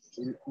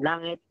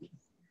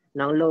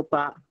 ng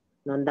lupa,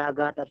 ng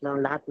dagat at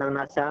ng lahat ng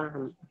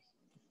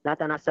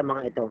nasa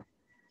mga ito.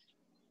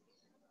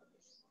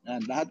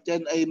 Lahat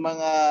yan ay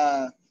mga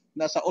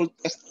nasa Old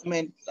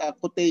Testament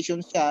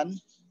quotations yan.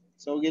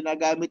 So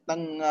ginagamit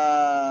ng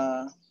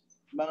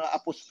mga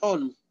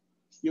apostol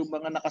yung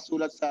mga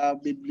nakasulat sa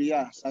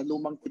Biblia, sa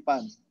lumang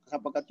tipan,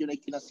 sapagkat yun ay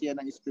kinasiya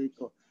ng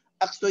Espiritu.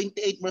 Acts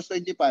 28 verse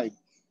 25.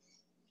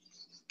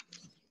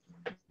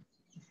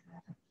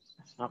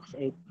 Acts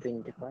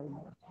 8:25.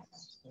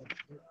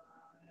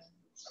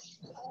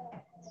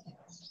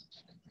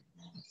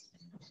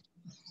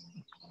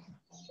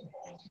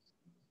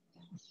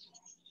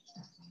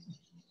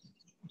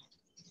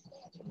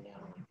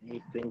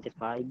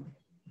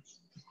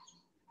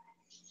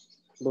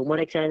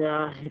 Bumalik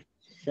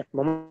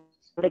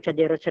sa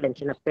Jerusalem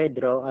sina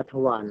Pedro at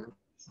Juan.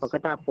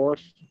 Pagkatapos,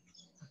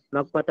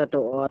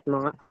 magpatotoo at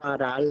mga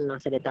aral ng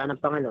salita ng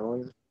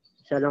Panginoon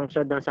sa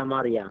lungsod ng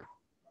Samaria.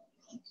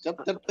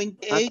 Chapter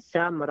 28. At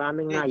sa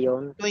maraming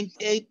nayon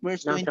 28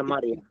 verse ng 28.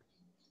 Samaria.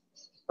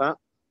 Pa?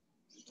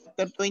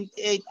 Chapter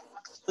 28.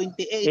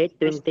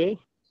 28. 8:20.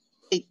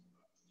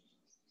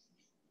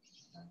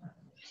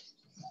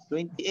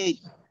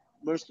 28.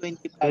 Verse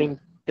 25.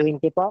 20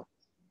 po?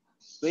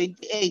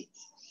 28.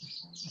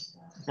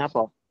 Na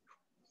po.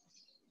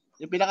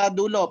 Yung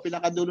pinakadulo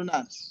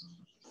na.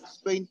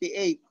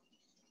 28.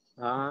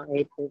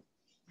 8.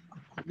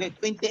 Hindi,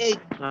 28.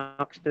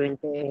 Acts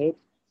 28.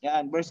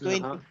 Yan, verse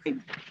 25.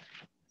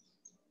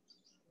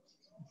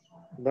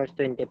 Verse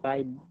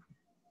 25.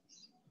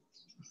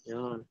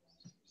 Yun.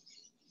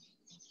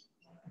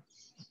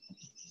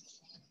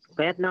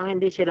 Kaya't nang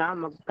hindi sila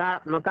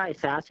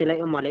magkaisa, sila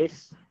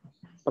umalis.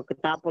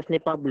 Pagkatapos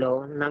ni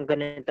Pablo ng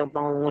ganitong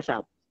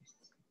pangungusap,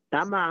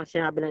 tama ang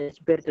sinabi ng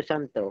Espiritu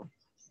Santo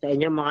sa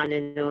inyong mga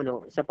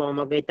ninuno sa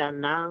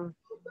pamamagitan ng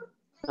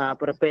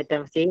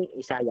propetang si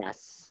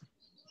Isaias.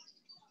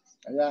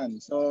 Ayan.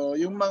 So,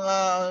 yung mga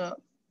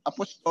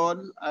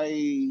apostol ay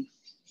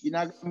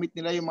ginagamit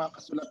nila yung mga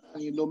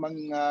kasulatan, yung lumang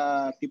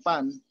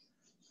tipan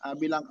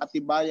bilang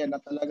katibayan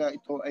na talaga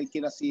ito ay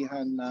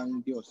kinasihan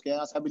ng Diyos.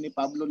 Kaya sabi ni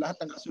Pablo, lahat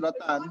ng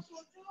kasulatan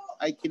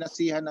ay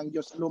kinasihan ng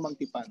Diyos sa lumang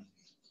tipan.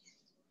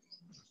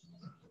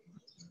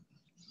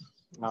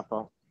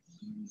 Apo.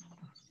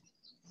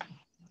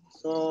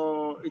 So,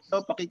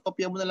 ito,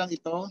 pakikopya mo na lang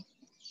ito.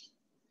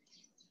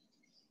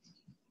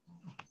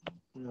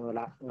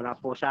 Wala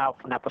po sa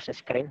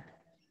screen.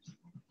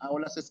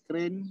 Wala sa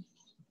screen.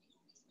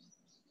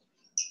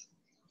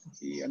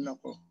 I-ano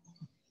ko.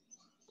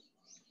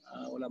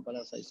 Wala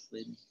pala sa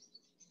screen.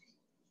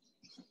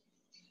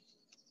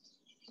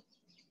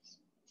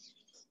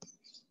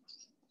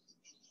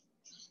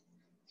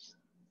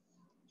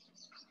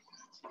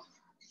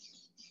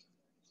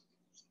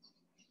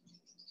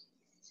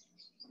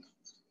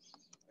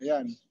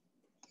 Ayan.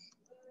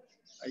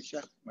 Ay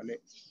siya, mali.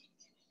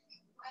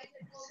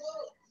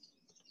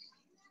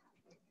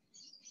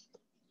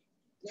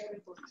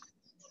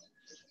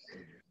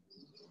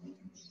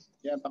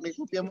 Yan,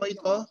 pakikopya mo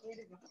ito.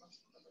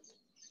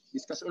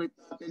 Discuss ulit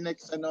natin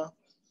next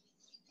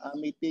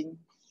meeting.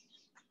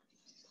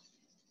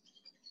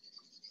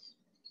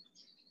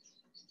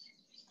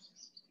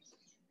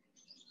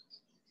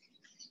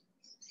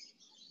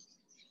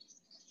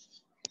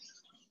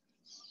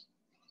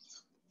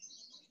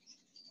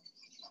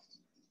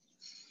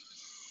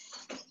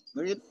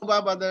 Nakita mo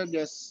ba, Brother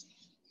Jess?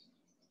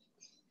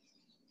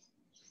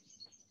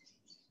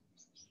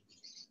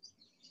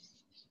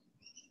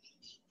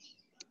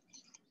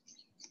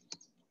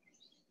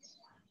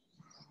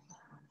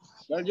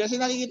 Brother Jesse,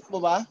 nakikita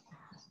mo ba?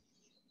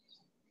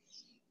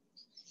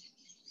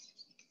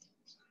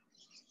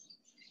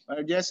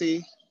 Brother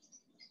Jesse?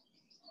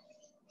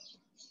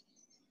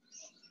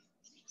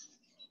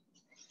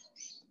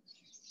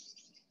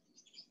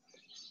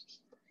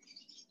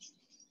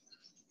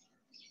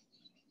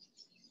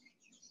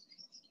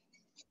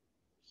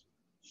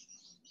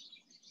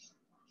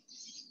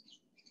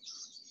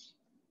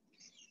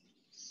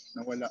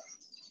 Nawala.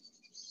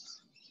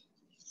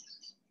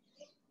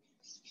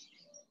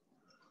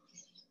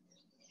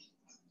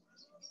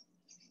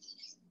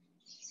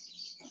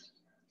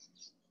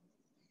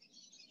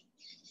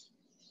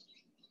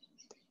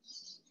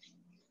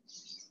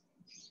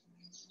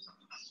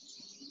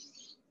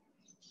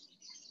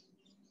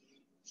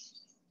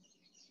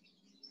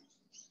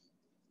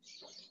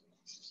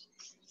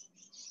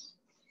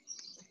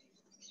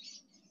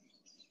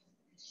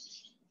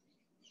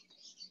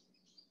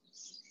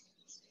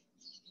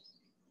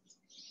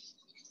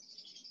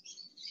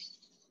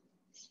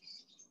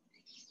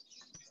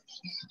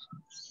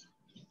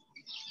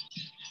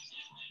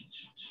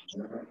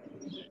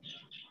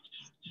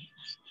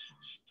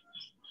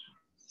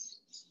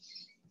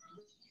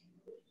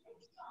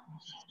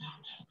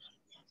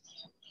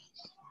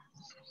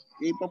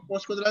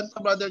 Ipopost ko na lang ito,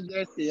 Brother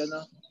Jesse.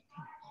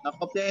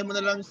 Nakopyahin mo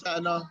na lang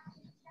sa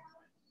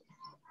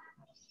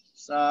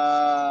sa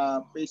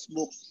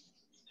Facebook.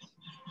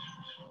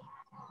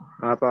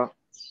 Apo.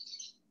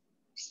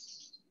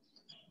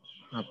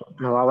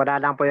 Nawawala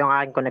lang po yung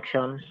aking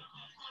connection.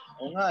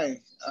 Oo nga eh.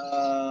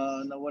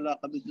 Nawala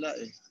ka bigla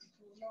eh.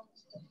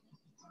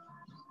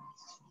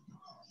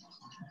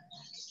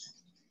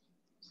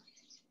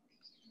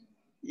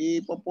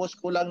 Ipopost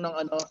ko lang ng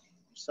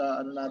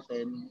sa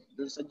natin,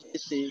 dun sa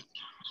GC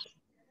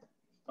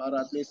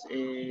para at least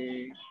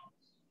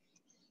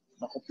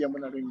makopya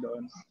mo na rin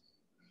doon.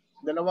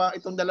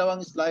 Itong dalawang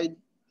slide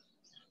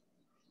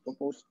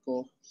ipopost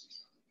ko.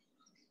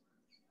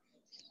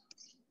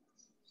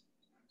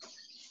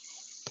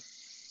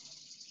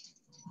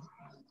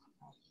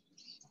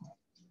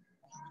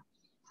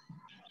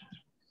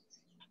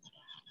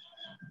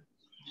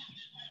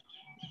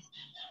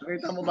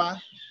 Nakita mo ba?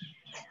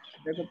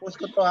 Ipopost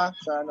ko to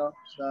sa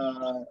sa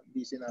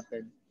DC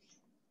natin.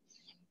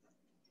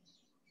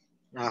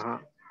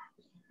 Aha.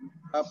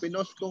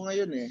 Pinost ko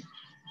ngayon eh.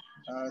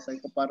 Sa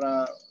ko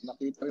para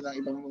makita rin ng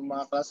ibang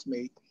mga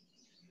classmate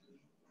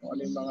kung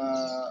ano yung mga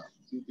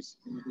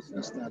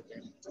business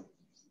natin.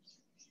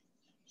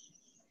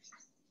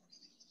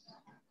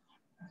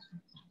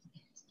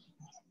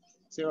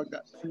 Kasi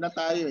na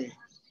tayo eh.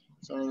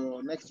 So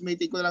next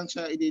meeting ko lang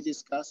siya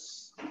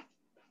i-discuss.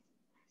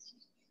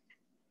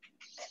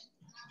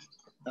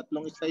 3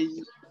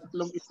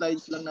 Tatlong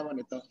slides lang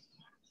naman ito.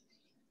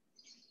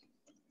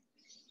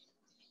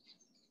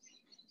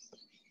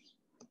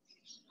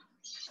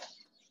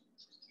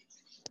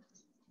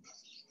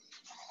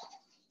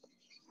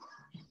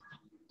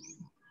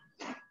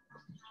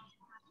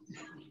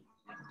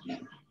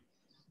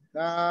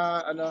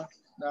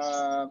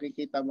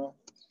 Nakikita mo.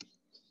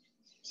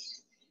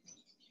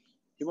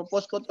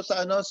 Ipo-post ko to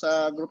sa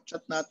sa group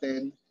chat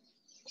natin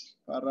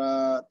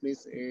para at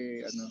least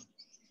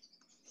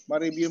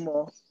ma-review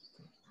mo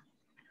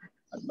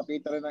at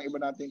makita rin ng iba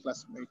nating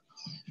classmate.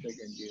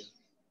 Second year.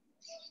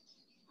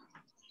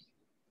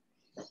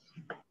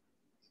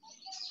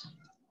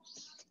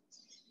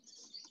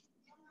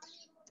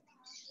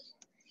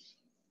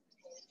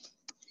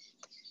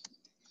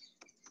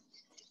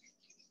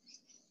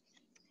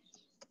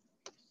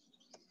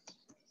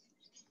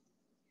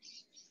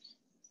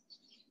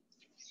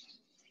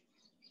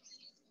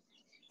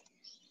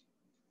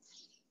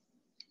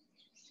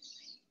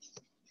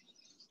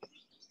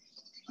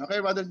 Okay,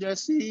 Brother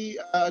Jesse,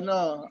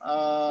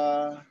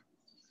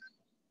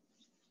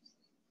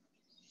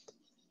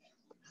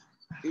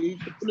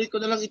 ituloy ko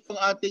na lang itong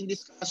ating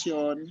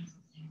discussion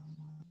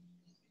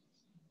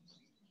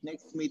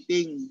next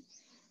meeting.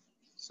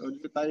 So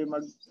dito tayo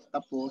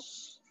magtapos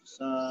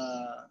sa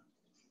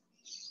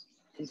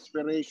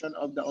inspiration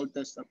of the Old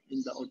Testament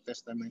in the Old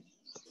Testament.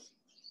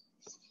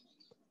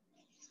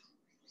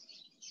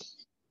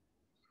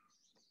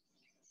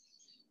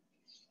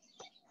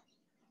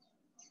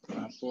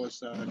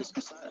 Tapos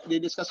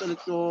didiscuss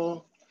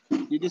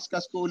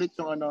ko ulit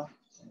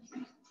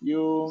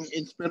yung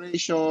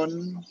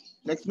inspiration.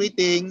 Next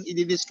meeting,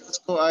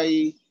 i-discuss ko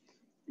ay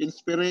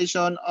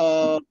inspiration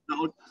of the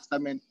Old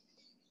Testament.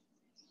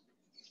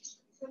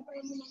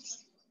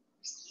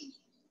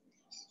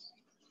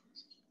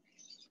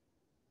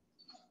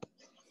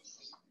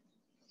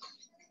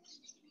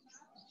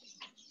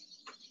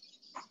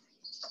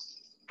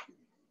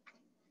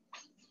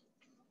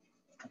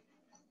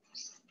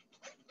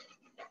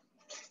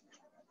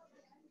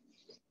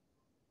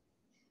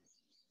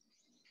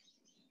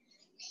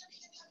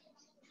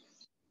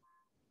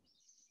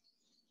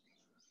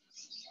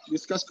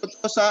 Discuss ko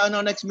to sa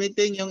next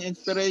meeting yung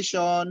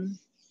inspiration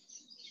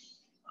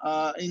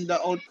in the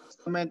Old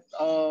Testament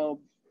of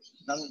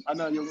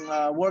yung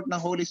work ng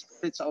Holy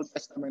Spirit sa Old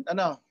Testament.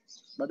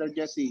 Brother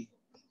Jesse?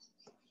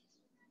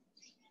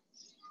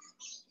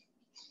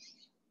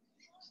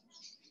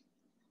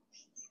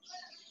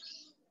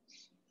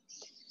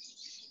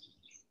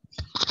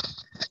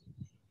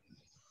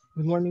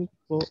 Good morning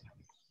po.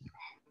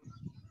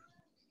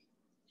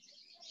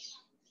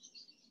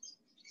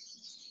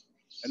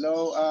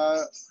 Hello,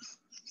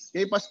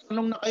 kay Pastor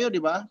Nong na kayo,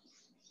 di ba?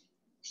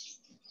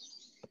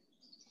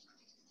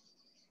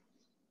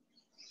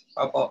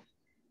 Opo.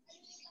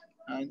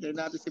 Hintayin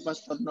natin si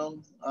Pastor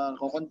Nong.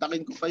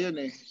 Kukontakin ko pa yun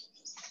eh.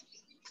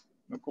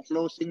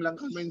 Magko-closing lang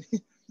kami.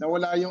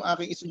 Nawala yung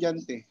aking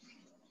estudyante.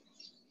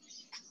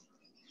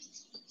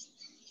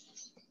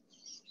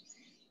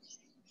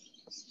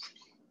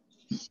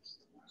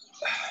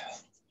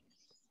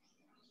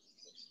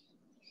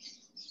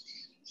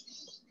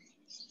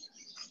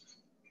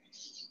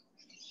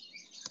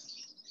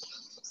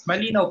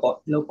 Malinaw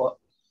po. Hello po.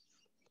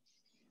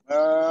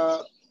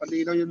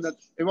 Palinaw yung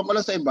iba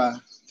pala sa iba.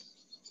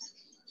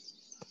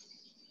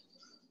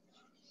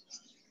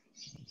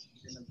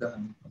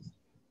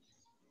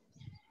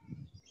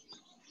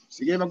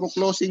 Sige,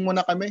 magko-closing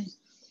muna kami.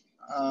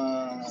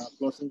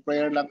 Closing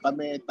prayer lang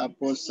kami.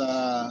 Tapos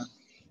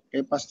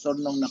kay Pastor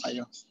Nong na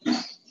kayo.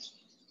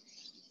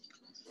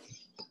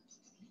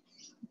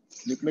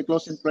 Let me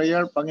close in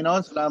prayer.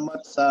 Panginoon,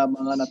 salamat sa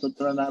mga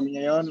natutunan namin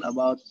ngayon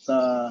about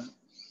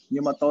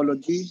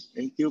pneumatology.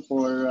 Thank you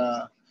for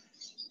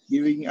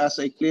giving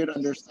us a clear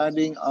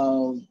understanding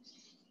of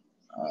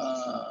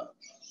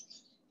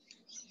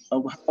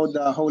how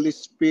the Holy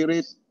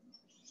Spirit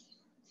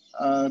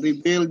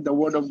revealed the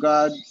Word of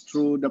God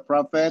through the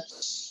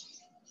prophets,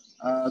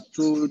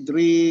 through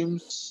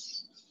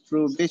dreams,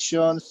 through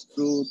visions,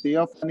 through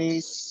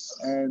theophanies,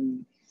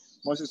 and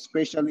most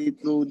especially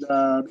through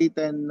the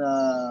written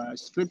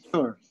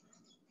scripture.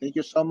 Thank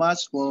you so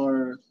much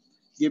for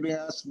giving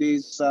us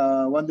this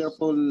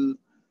wonderful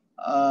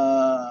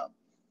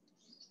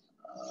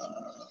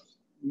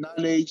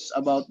knowledge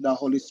about the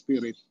Holy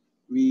Spirit.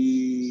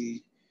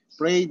 We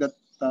pray that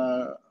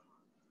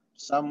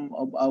some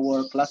of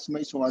our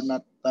classmates who are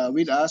not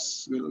with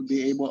us will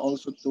be able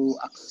also to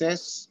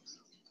access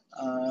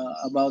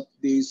about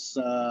these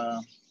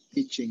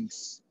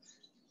teachings.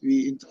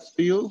 We entrust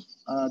to you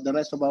the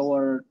rest of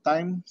our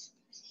time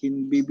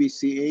in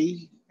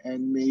BBCA,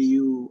 and may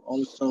you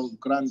also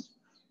grant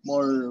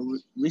more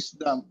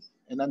wisdom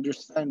and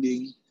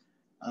understanding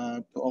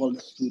to all the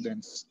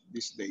students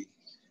this day.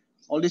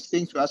 All these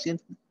things we ask and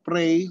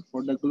pray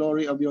for the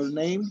glory of your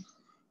name.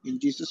 In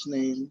Jesus'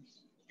 name,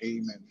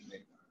 amen.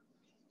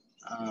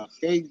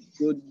 Okay,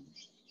 good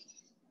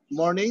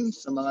morning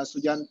sa mga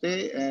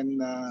estudyante, and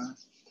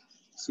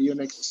see you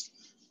next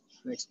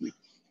week.